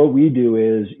 So what we do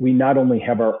is we not only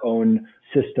have our own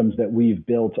systems that we've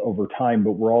built over time,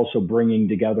 but we're also bringing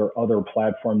together other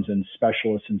platforms and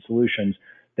specialists and solutions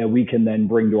that we can then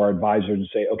bring to our advisors and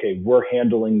say, okay, we're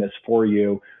handling this for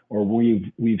you, or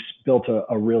we've built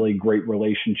a really great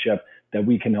relationship that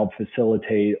we can help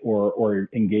facilitate or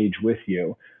engage with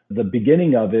you. The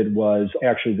beginning of it was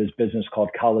actually this business called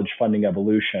College Funding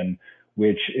Evolution,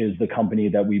 which is the company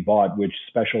that we bought, which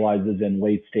specializes in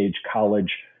late stage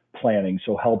college planning.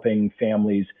 So helping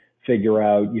families figure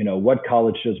out, what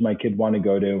college does my kid want to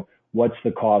go to? What's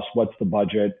the cost? What's the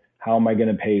budget? How am I going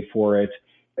to pay for it?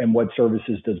 And what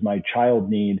services does my child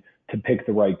need to pick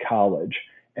the right college?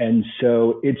 And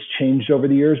so it's changed over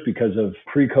the years because of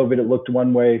pre-COVID, it looked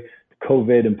one way,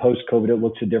 COVID and post-COVID, it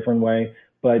looks a different way.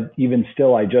 But even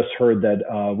still, I just heard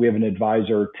that we have an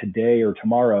advisor today or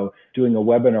tomorrow doing a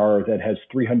webinar that has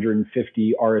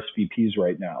 350 RSVPs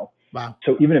right now. Wow.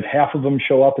 So even if half of them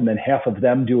show up and then half of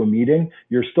them do a meeting,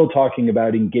 you're still talking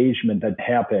about engagement that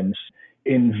happens.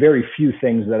 In very few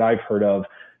things that I've heard of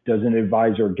does an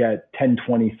advisor get 10,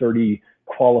 20, 30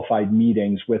 qualified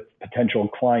meetings with potential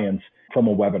clients from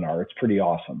a webinar. It's pretty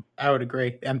awesome. I would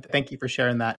agree. And thank you for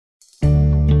sharing that.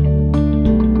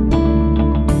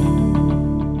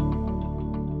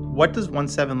 What does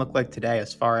 1-7 look like today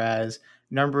as far as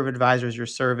number of advisors you're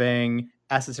serving,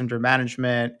 assets under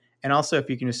management, and also if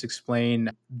you can just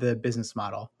explain the business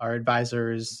model? Are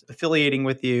advisors affiliating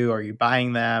with you? Are you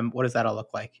buying them? What does that all look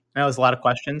like? I know there's a lot of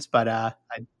questions, but I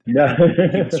keep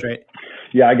it straight.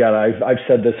 Yeah, I got it. I've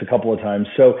said this a couple of times.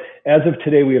 So as of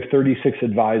today, we have 36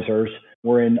 advisors.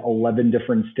 We're in 11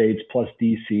 different states plus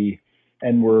DC.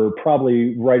 And we're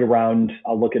probably right around,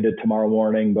 I'll look at it tomorrow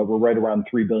morning, but we're right around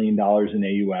 $3 billion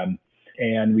in AUM.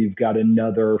 And we've got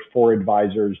another 4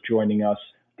 advisors joining us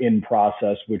in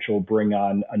process, which will bring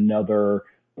on another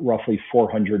roughly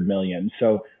 400 million.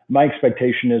 So my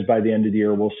expectation is by the end of the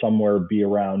year, we'll somewhere be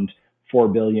around 4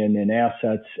 billion in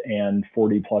assets and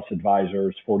 40 plus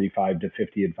advisors, 45 to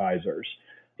 50 advisors.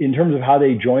 In terms of how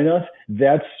they join us,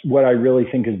 that's what I really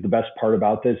think is the best part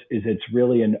about this, is it's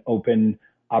really an open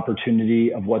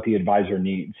opportunity of what the advisor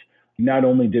needs. Not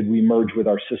only did we merge with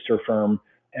our sister firm,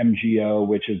 MGO,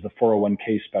 which is the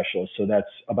 401k specialist. So that's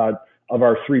of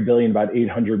our 3 billion, about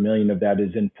 800 million of that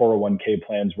is in 401k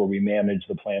plans where we manage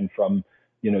the plan from,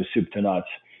 soup to nuts.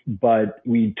 But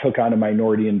we took on a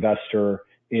minority investor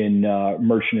in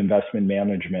Merchant Investment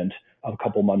Management a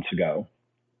couple months ago.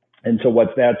 And so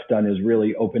what that's done is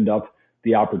really opened up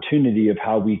the opportunity of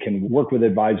how we can work with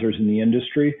advisors in the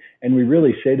industry. And we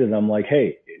really say to them like,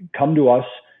 hey, come to us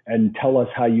and tell us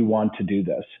how you want to do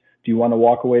this. Do you want to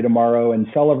walk away tomorrow and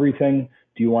sell everything?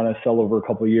 Do you want to sell over a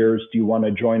couple of years? Do you want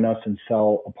to join us and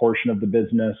sell a portion of the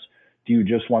business? Do you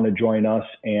just want to join us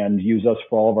and use us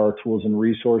for all of our tools and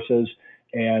resources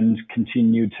and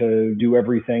continue to do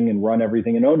everything and run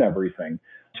everything and own everything?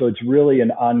 So it's really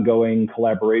an ongoing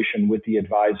collaboration with the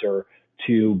advisor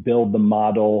to build the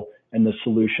model and the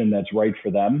solution that's right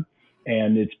for them.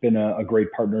 And it's been a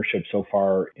great partnership so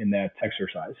far in that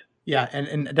exercise. Yeah,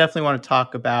 and I definitely want to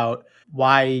talk about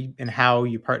why and how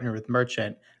you partner with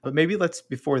Merchant. But maybe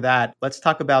before that, let's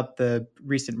talk about the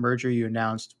recent merger you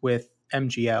announced with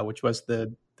MGO, which was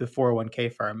the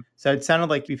 401k firm. So it sounded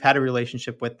like you've had a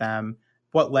relationship with them.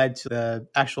 What led to the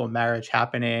actual marriage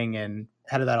happening, and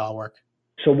how did that all work?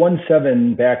 So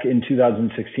 17 back in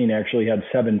 2016 actually had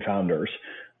 7 founders.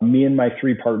 Me and my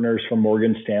 3 partners from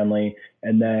Morgan Stanley,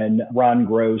 and then Ron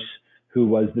Gross, who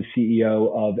was the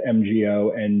CEO of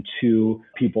MGO, and 2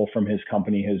 people from his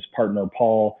company, his partner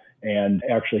Paul, and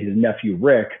actually his nephew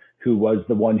Rick, who was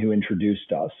the one who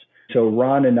introduced us. So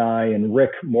Ron and I and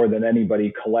Rick, more than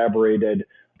anybody, collaborated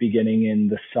beginning in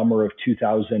the summer of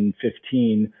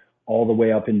 2015, all the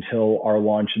way up until our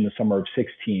launch in the summer of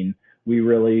 16. We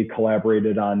really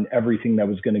collaborated on everything that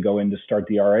was going to go in to start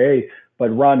the RIA. But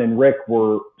Ron and Rick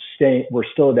were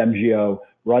still at MGO,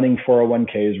 running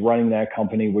 401ks, running that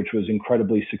company, which was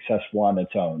incredibly successful on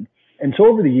its own. And so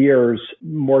over the years,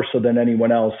 more so than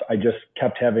anyone else, I just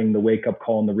kept having the wake-up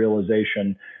call and the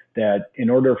realization that in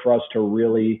order for us to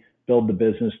really build the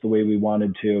business the way we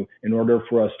wanted to, in order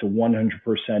for us to 100%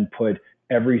 put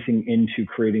everything into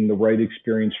creating the right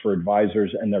experience for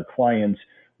advisors and their clients,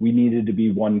 we needed to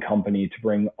be one company to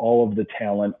bring all of the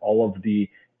talent, all of the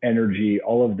energy,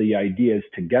 all of the ideas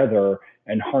together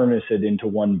and harness it into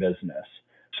one business.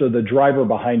 So the driver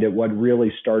behind it, what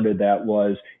really started that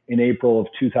was in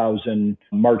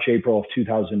March, April of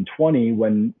 2020,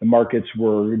 when the markets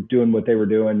were doing what they were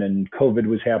doing and COVID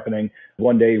was happening.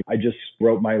 One day I just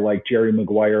wrote my Jerry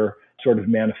Maguire sort of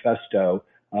manifesto,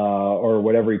 or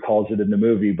whatever he calls it in the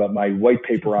movie, but my white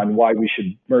paper on why we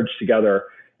should merge together,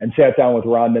 and sat down with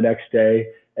Ron the next day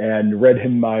and read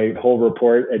him my whole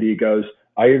report. And he goes,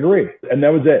 I agree. And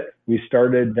that was it. We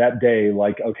started that day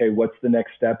okay, what's the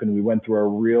next step? And we went through a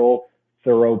real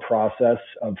thorough process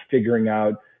of figuring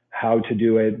out how to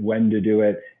do it, when to do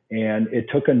it. And it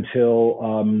took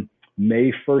until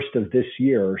May 1st of this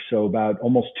year, so about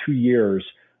almost 2 years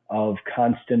of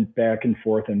constant back and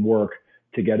forth and work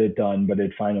to get it done, but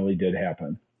it finally did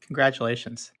happen.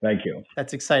 Congratulations. Thank you.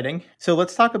 That's exciting. So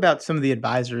let's talk about some of the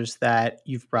advisors that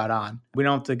you've brought on. We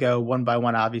don't have to go one by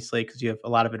one, obviously, because you have a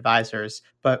lot of advisors,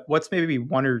 but what's maybe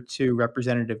 1 or 2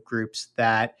 representative groups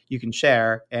that you can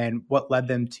share, and what led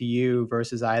them to you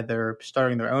versus either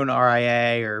starting their own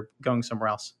RIA or going somewhere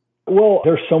else? Well,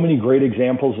 there's so many great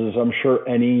examples, as I'm sure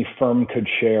any firm could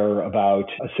share, about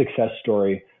a success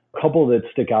story. A couple that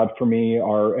stick out for me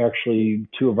are actually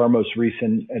 2 of our most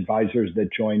recent advisors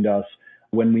that joined us.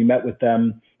 When we met with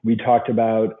them, we talked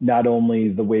about not only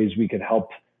the ways we could help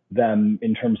them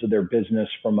in terms of their business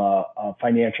from a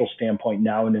financial standpoint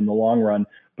now and in the long run,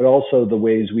 but also the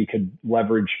ways we could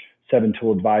leverage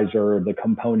 7tool Advisor, the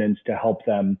components to help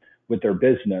them with their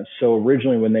business. So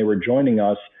originally when they were joining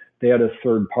us, they had a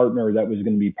third partner that was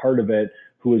going to be part of it,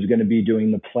 who was going to be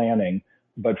doing the planning.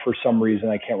 But for some reason,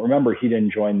 I can't remember, he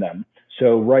didn't join them.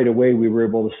 So right away, we were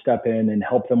able to step in and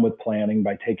help them with planning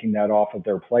by taking that off of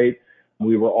their plate.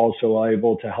 We were also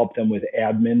able to help them with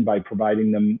admin by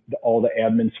providing them all the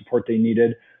admin support they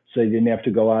needed, so they didn't have to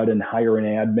go out and hire an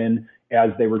admin as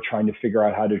they were trying to figure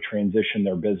out how to transition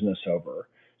their business over.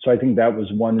 So I think that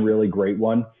was one really great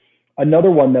one. Another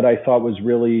one that I thought was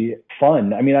really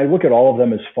fun, I mean, I look at all of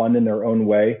them as fun in their own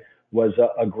way, was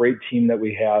a great team that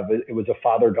we have. It was a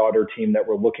father-daughter team that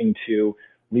were looking to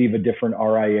leave a different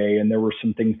RIA, and there were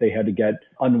some things they had to get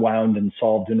unwound and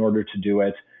solved in order to do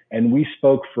it. And we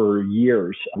spoke for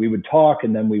years. We would talk,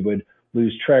 and then we would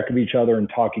lose track of each other and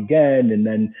talk again, and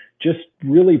then just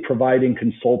really providing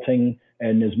consulting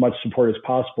and as much support as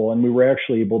possible. And we were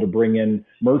actually able to bring in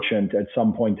Merchant at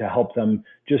some point to help them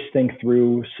just think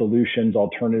through solutions,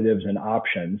 alternatives, and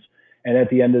options. And at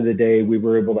the end of the day, we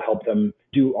were able to help them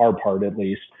do our part, at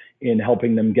least, in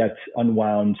helping them get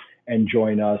unwound and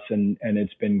join us. And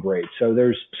it's been great. So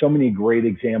there's so many great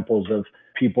examples of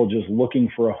people just looking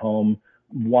for a home,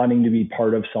 wanting to be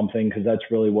part of something, because that's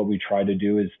really what we try to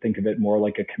do, is think of it more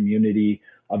like a community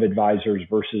of advisors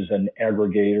versus an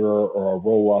aggregator or a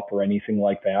roll-up or anything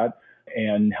like that,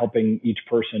 and helping each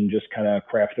person just kind of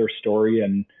craft their story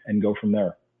and go from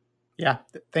there. Yeah.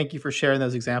 Thank you for sharing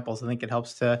those examples. I think it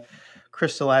helps to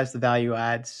crystallize the value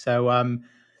adds. So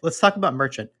let's talk about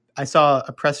Merchant. I saw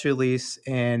a press release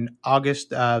in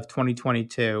August of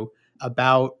 2022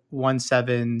 about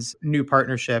 17's new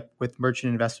partnership with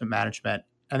Merchant Investment Management.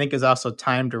 I think is also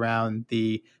timed around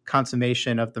the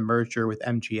consummation of the merger with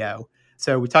MGO.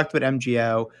 So we talked about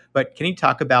MGO, but can you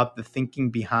talk about the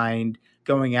thinking behind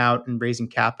going out and raising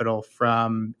capital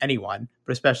from anyone,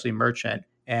 but especially Merchant,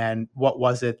 And what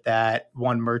was it that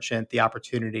won Merchant the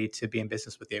opportunity to be in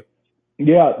business with you?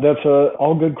 Yeah, that's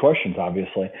all good questions,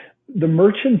 obviously. The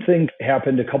Merchant thing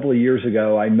happened a couple of years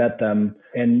ago. I met them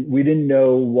and we didn't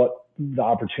know what the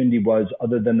opportunity was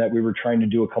other than that we were trying to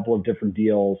do a couple of different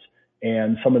deals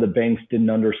and some of the banks didn't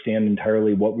understand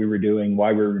entirely what we were doing,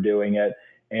 why we were doing it.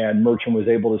 And Merchant was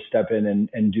able to step in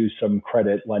and do some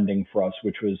credit lending for us,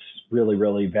 which was really,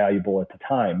 really valuable at the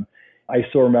time. I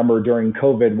still remember during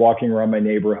COVID walking around my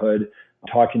neighborhood,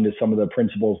 talking to some of the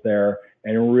principals there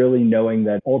and really knowing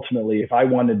that ultimately if I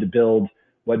wanted to build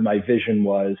what my vision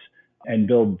was and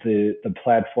build the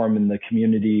platform and the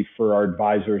community for our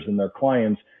advisors and their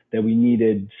clients, that we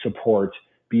needed support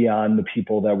beyond the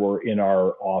people that were in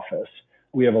our office.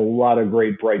 We have a lot of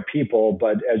great, bright people,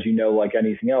 but as you know, like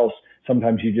anything else,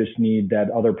 sometimes you just need that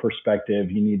other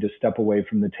perspective. You need to step away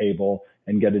from the table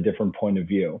and get a different point of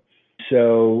view.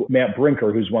 So Matt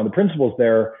Brinker, who's one of the principals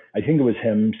there, I think it was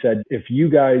him, said, if you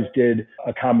guys did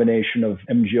a combination of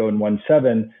MGO and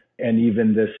 1-7 and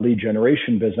even this lead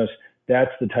generation business,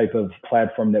 that's the type of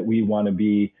platform that we want to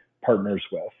be partners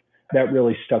with. That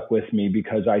really stuck with me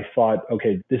because I thought,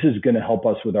 okay, this is going to help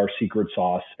us with our secret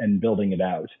sauce and building it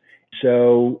out.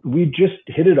 So we just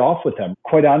hit it off with them.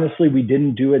 Quite honestly, we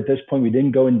didn't do at this point, we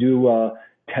didn't go and do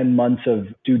 10 months of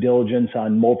due diligence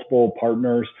on multiple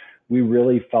partners. We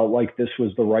really felt like this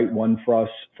was the right one for us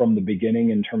from the beginning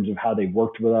in terms of how they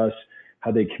worked with us,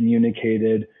 how they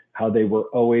communicated, how they were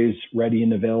always ready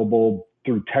and available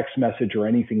through text message or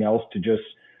anything else to just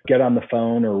get on the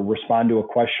phone or respond to a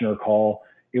question or call.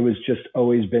 It was just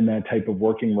always been that type of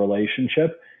working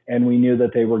relationship. And we knew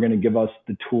that they were going to give us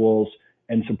the tools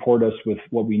and support us with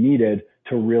what we needed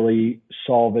to really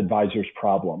solve advisors'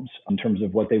 problems in terms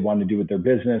of what they want to do with their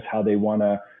business, how they want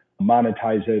to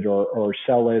monetize it or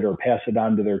sell it or pass it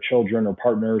on to their children or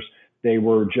partners. They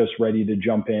were just ready to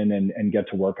jump in and get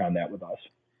to work on that with us.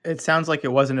 It sounds like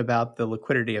it wasn't about the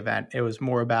liquidity event. It was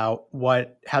more about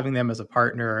what having them as a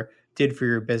partner did for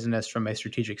your business from a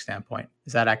strategic standpoint.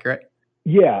 Is that accurate?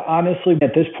 Yeah, honestly,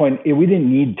 at this point, we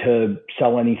didn't need to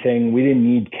sell anything. We didn't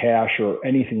need cash or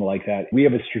anything like that. We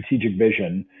have a strategic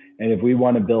vision. And if we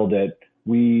want to build it,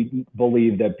 we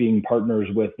believe that being partners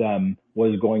with them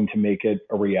was going to make it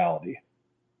a reality.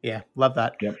 Yeah, love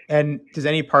that. Yep. And does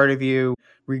any part of you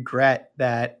regret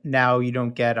that now you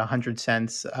don't get 100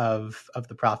 cents of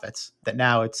the profits, that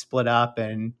now it's split up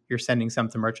and you're sending some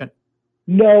to Merchant?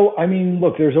 No, I mean,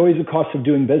 look, there's always a cost of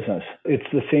doing business. It's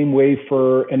the same way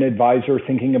for an advisor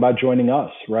thinking about joining us,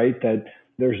 right? That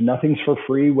there's nothing's for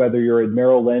free, whether you're at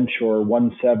Merrill Lynch or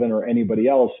 1-7 or anybody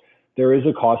else. There is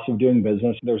a cost of doing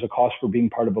business. There's a cost for being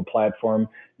part of a platform,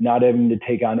 not having to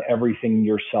take on everything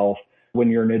yourself when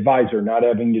you're an advisor, not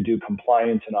having to do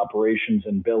compliance and operations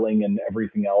and billing and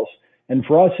everything else. And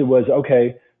for us, it was,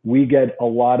 okay, we get a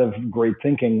lot of great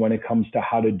thinking when it comes to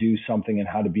how to do something and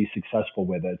how to be successful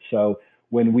with it. So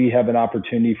when we have an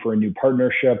opportunity for a new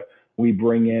partnership, we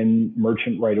bring in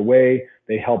Merchant right away.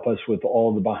 They help us with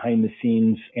all the behind the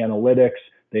scenes analytics.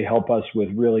 They help us with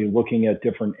really looking at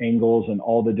different angles and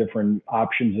all the different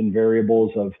options and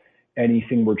variables of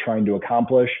anything we're trying to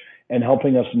accomplish and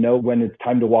helping us know when it's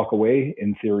time to walk away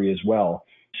in theory as well.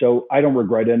 So I don't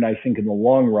regret it. And I think in the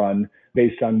long run,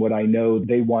 based on what I know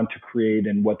they want to create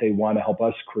and what they want to help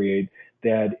us create,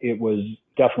 that it was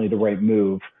definitely the right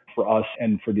move for us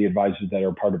and for the advisors that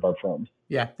are part of our firm.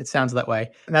 Yeah, it sounds that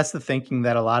way. And that's the thinking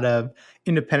that a lot of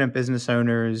independent business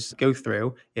owners go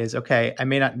through is, okay, I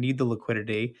may not need the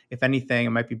liquidity. If anything, I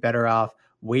might be better off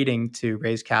waiting to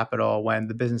raise capital when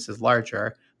the business is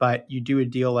larger. But you do a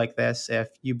deal like this if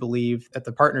you believe that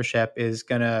the partnership is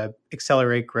going to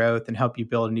accelerate growth and help you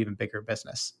build an even bigger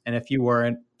business. And if you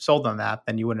weren't sold on that,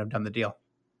 then you wouldn't have done the deal.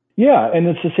 Yeah, and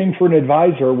it's the same for an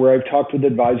advisor where I've talked with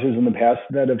advisors in the past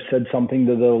that have said something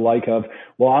to the like of,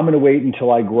 well, I'm going to wait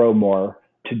until I grow more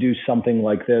to do something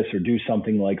like this or do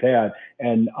something like that.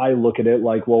 And I look at it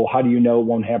like, well, how do you know it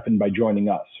won't happen by joining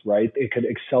us, right? It could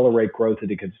accelerate growth.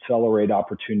 It could accelerate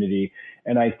opportunity.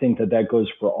 And I think that that goes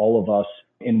for all of us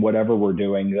in whatever we're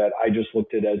doing, that I just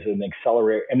looked at it as an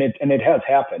accelerator. And it has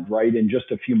happened, right? In just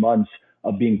a few months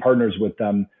of being partners with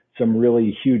them, some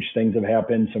really huge things have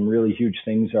happened. Some really huge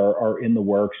things are in the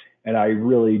works. And I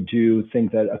really do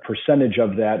think that a percentage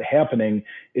of that happening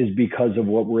is because of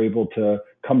what we're able to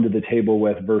come to the table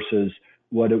with versus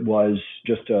what it was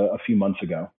just a few months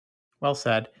ago. Well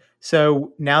said.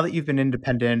 So now that you've been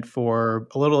independent for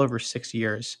a little over 6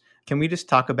 years, can we just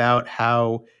talk about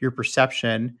how your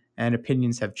perception and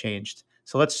opinions have changed?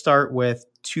 So let's start with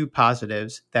 2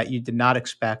 positives that you did not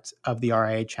expect of the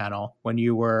RIA channel when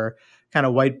you were kind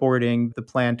of whiteboarding the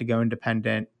plan to go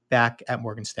independent back at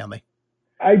Morgan Stanley.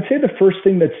 I'd say the first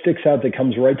thing that sticks out that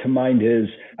comes right to mind is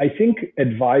I think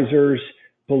advisors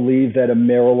believe that a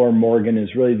Merrill or Morgan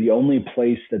is really the only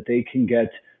place that they can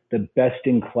get the best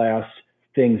in class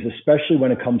things, especially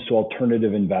when it comes to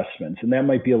alternative investments. And that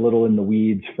might be a little in the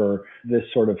weeds for this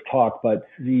sort of talk, but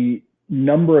the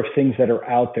number of things that are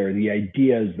out there, the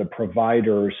ideas, the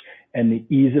providers, and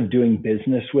the ease of doing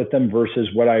business with them versus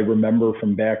what I remember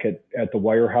from back at the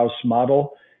Wirehouse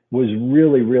model was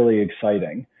really, really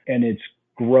exciting. And it's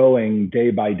growing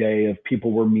day by day of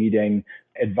people we're meeting,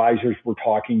 advisors we're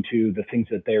talking to, the things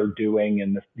that they're doing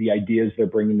and the ideas they're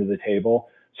bringing to the table.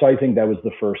 So I think that was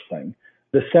the first thing.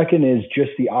 The second is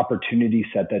just the opportunity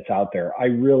set that's out there. I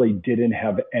really didn't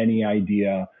have any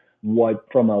idea what,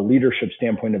 from a leadership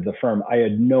standpoint of the firm, I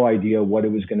had no idea what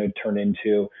it was going to turn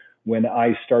into when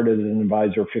I started as an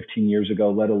advisor 15 years ago,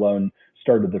 let alone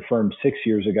started the firm 6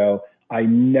 years ago. I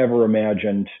never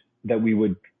imagined that we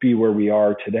would be where we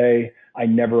are today. I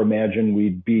never imagined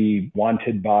we'd be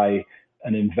wanted by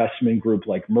an investment group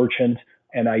like Merchant.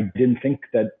 And I didn't think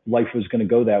that life was going to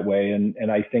go that way. And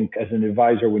I think as an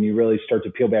advisor, when you really start to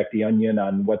peel back the onion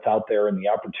on what's out there and the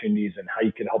opportunities and how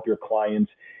you can help your clients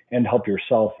and help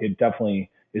yourself, it definitely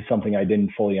is something I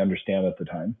didn't fully understand at the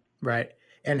time. Right.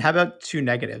 And how about two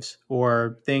negatives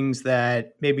or things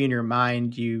that maybe in your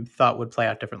mind you thought would play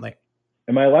out differently?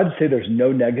 Am I allowed to say there's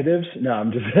no negatives? No,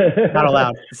 I'm just not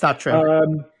allowed. It's not true.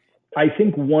 I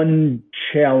think one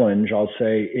challenge I'll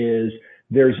say is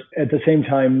there's at the same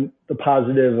time the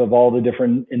positive of all the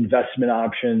different investment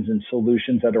options and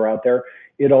solutions that are out there.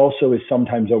 It also is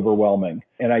sometimes overwhelming.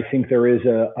 And I think there is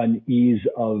an ease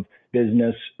of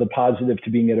business. The positive to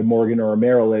being at a Morgan or a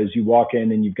Merrill is you walk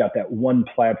in and you've got that one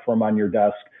platform on your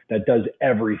desk that does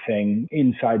everything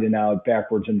inside and out,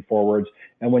 backwards and forwards.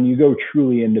 And when you go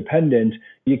truly independent,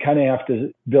 you kind of have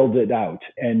to build it out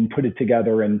and put it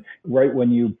together. And right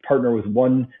when you partner with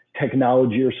one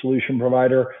technology or solution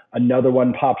provider, another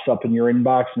one pops up in your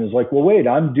inbox and is like, well, wait,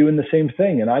 I'm doing the same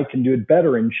thing and I can do it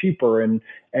better and cheaper. And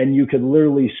you could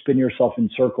literally spin yourself in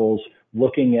circles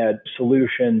looking at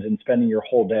solutions and spending your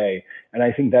whole day. And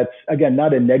I think that's, again,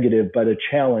 not a negative, but a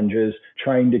challenge is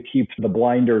trying to keep the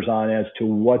blinders on as to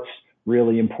what's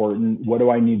really important. What do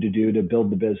I need to do to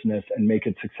build the business and make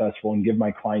it successful and give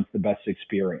my clients the best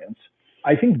experience?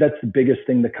 I think that's the biggest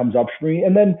thing that comes up for me.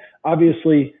 And then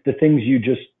obviously the things you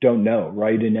just don't know,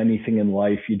 right? In anything in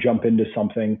life, you jump into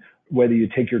something, whether you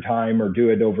take your time or do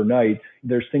it overnight,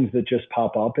 there's things that just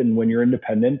pop up. And when you're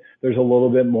independent, there's a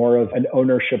little bit more of an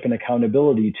ownership and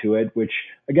accountability to it, which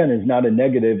again is not a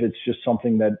negative. It's just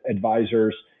something that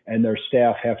advisors and their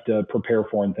staff have to prepare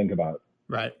for and think about.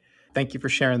 Right. Thank you for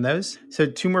sharing those. So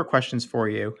 2 more questions for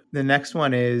you. The next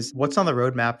one is, what's on the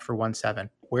roadmap for 1-7?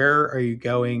 Where are you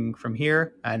going from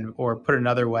here? And, or put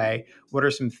another way, what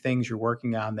are some things you're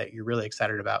working on that you're really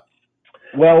excited about?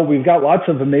 Well, we've got lots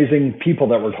of amazing people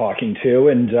that we're talking to,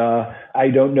 and I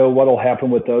don't know what will happen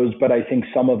with those, but I think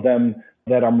some of them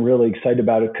that I'm really excited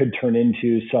about, it could turn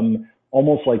into some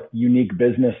almost like unique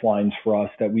business lines for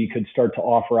us that we could start to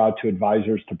offer out to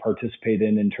advisors to participate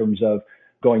in terms of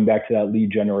going back to that lead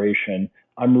generation.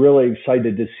 I'm really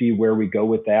excited to see where we go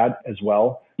with that as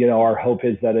well. You know, our hope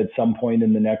is that at some point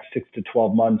in the next 6 to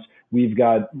 12 months, we've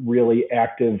got really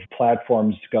active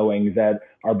platforms going that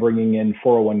are bringing in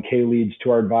 401k leads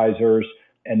to our advisors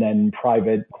and then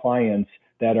private clients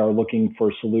that are looking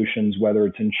for solutions, whether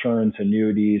it's insurance,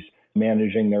 annuities,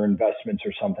 managing their investments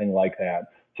or something like that.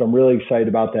 So I'm really excited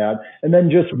about that. And then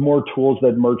just more tools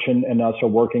that Merchant and us are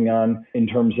working on in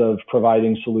terms of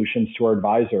providing solutions to our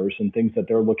advisors and things that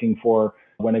they're looking for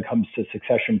when it comes to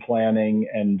succession planning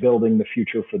and building the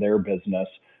future for their business.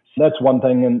 So that's one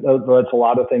thing, and that's a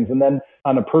lot of things. And then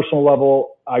on a personal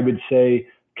level, I would say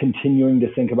continuing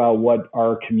to think about what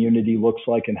our community looks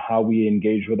like and how we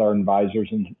engage with our advisors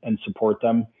and support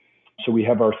them. So we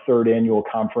have our 3rd annual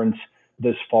conference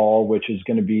this fall, which is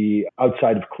going to be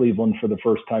outside of Cleveland for the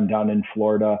first time down in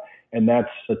Florida. And that's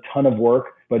a ton of work,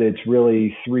 but it's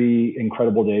really 3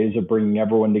 incredible days of bringing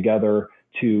everyone together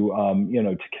to,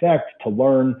 to connect, to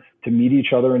learn, to meet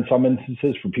each other in some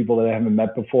instances for people that I haven't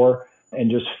met before, and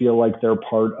just feel like they're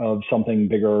part of something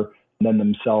bigger than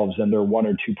themselves and their 1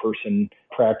 or 2 person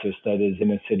practice that is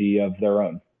in a city of their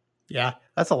own. Yeah,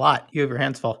 that's a lot. You have your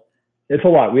hands full. It's a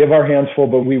lot. We have our hands full,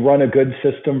 but we run a good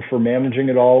system for managing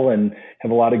it all and have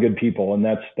a lot of good people. And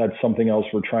that's something else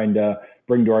we're trying to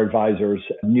bring to our advisors,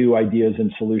 new ideas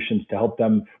and solutions to help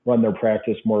them run their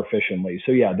practice more efficiently.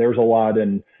 So yeah, there's a lot,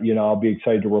 and I'll be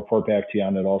excited to report back to you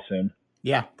on it all soon.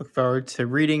 Yeah, look forward to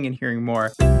reading and hearing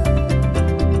more.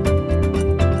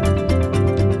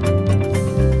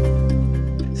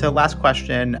 So last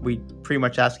question, we pretty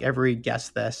much ask every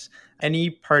guest this.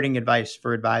 Any parting advice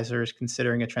for advisors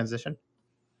considering a transition?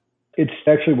 It's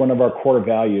actually one of our core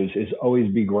values is always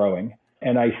be growing.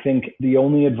 And I think the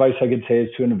only advice I could say is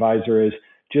to an advisor is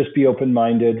just be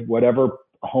open-minded. Whatever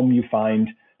home you find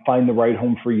the right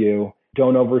home for you.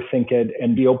 Don't overthink it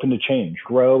and be open to change.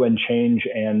 Grow and change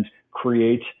and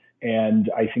create. And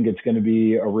I think it's going to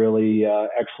be a really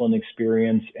excellent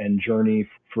experience and journey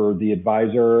for the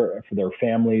advisor, for their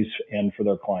families, and for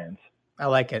their clients. I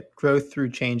like it. Growth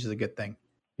through change is a good thing.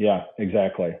 Yeah,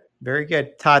 exactly. Very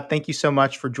good. Todd, thank you so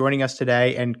much for joining us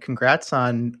today, and congrats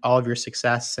on all of your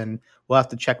success. And we'll have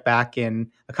to check back in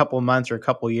a couple of months or a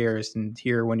couple of years and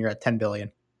hear when you're at 10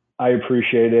 billion. I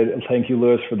appreciate it. Thank you,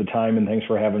 Louis, for the time, and thanks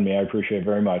for having me. I appreciate it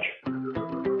very much.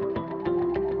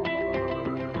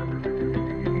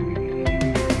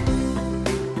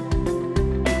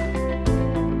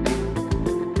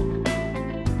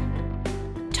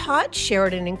 Todd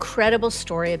shared an incredible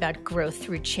story about growth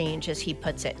through change, as he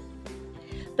puts it.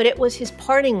 But it was his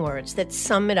parting words that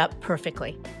sum it up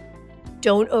perfectly.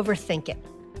 Don't overthink it.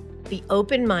 Be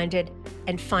open-minded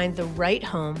and find the right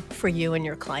home for you and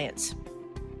your clients.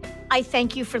 I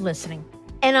thank you for listening,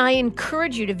 and I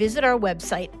encourage you to visit our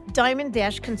website,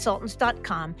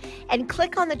 diamond-consultants.com, and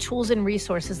click on the Tools and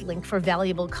Resources link for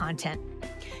valuable content.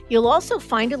 You'll also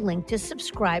find a link to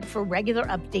subscribe for regular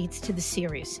updates to the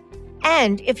series.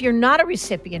 And if you're not a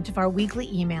recipient of our weekly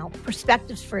email,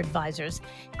 Perspectives for Advisors,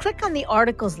 click on the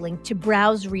articles link to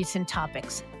browse recent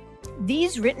topics.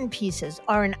 These written pieces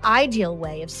are an ideal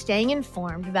way of staying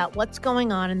informed about what's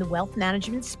going on in the wealth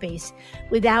management space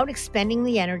without expending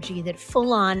the energy that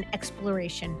full-on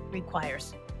exploration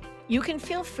requires. You can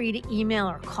feel free to email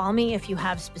or call me if you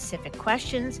have specific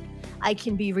questions. I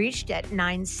can be reached at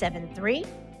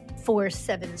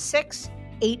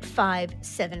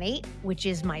 973-476-8578, which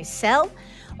is my cell,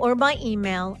 or by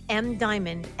email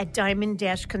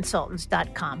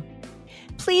mdiamond@diamond-consultants.com.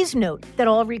 Please note that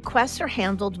all requests are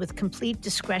handled with complete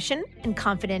discretion and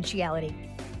confidentiality.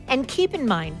 And keep in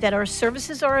mind that our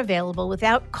services are available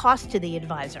without cost to the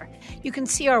advisor. You can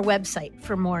see our website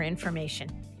for more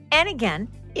information. And again,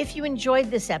 if you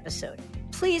enjoyed this episode,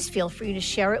 please feel free to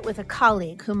share it with a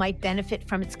colleague who might benefit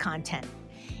from its content.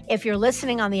 If you're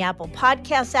listening on the Apple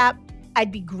Podcasts app,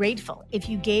 I'd be grateful if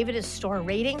you gave it a star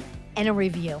rating and a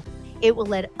review. It will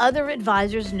let other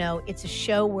advisors know it's a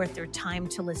show worth their time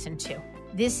to listen to.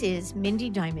 This is Mindy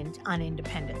Diamond on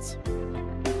Independence.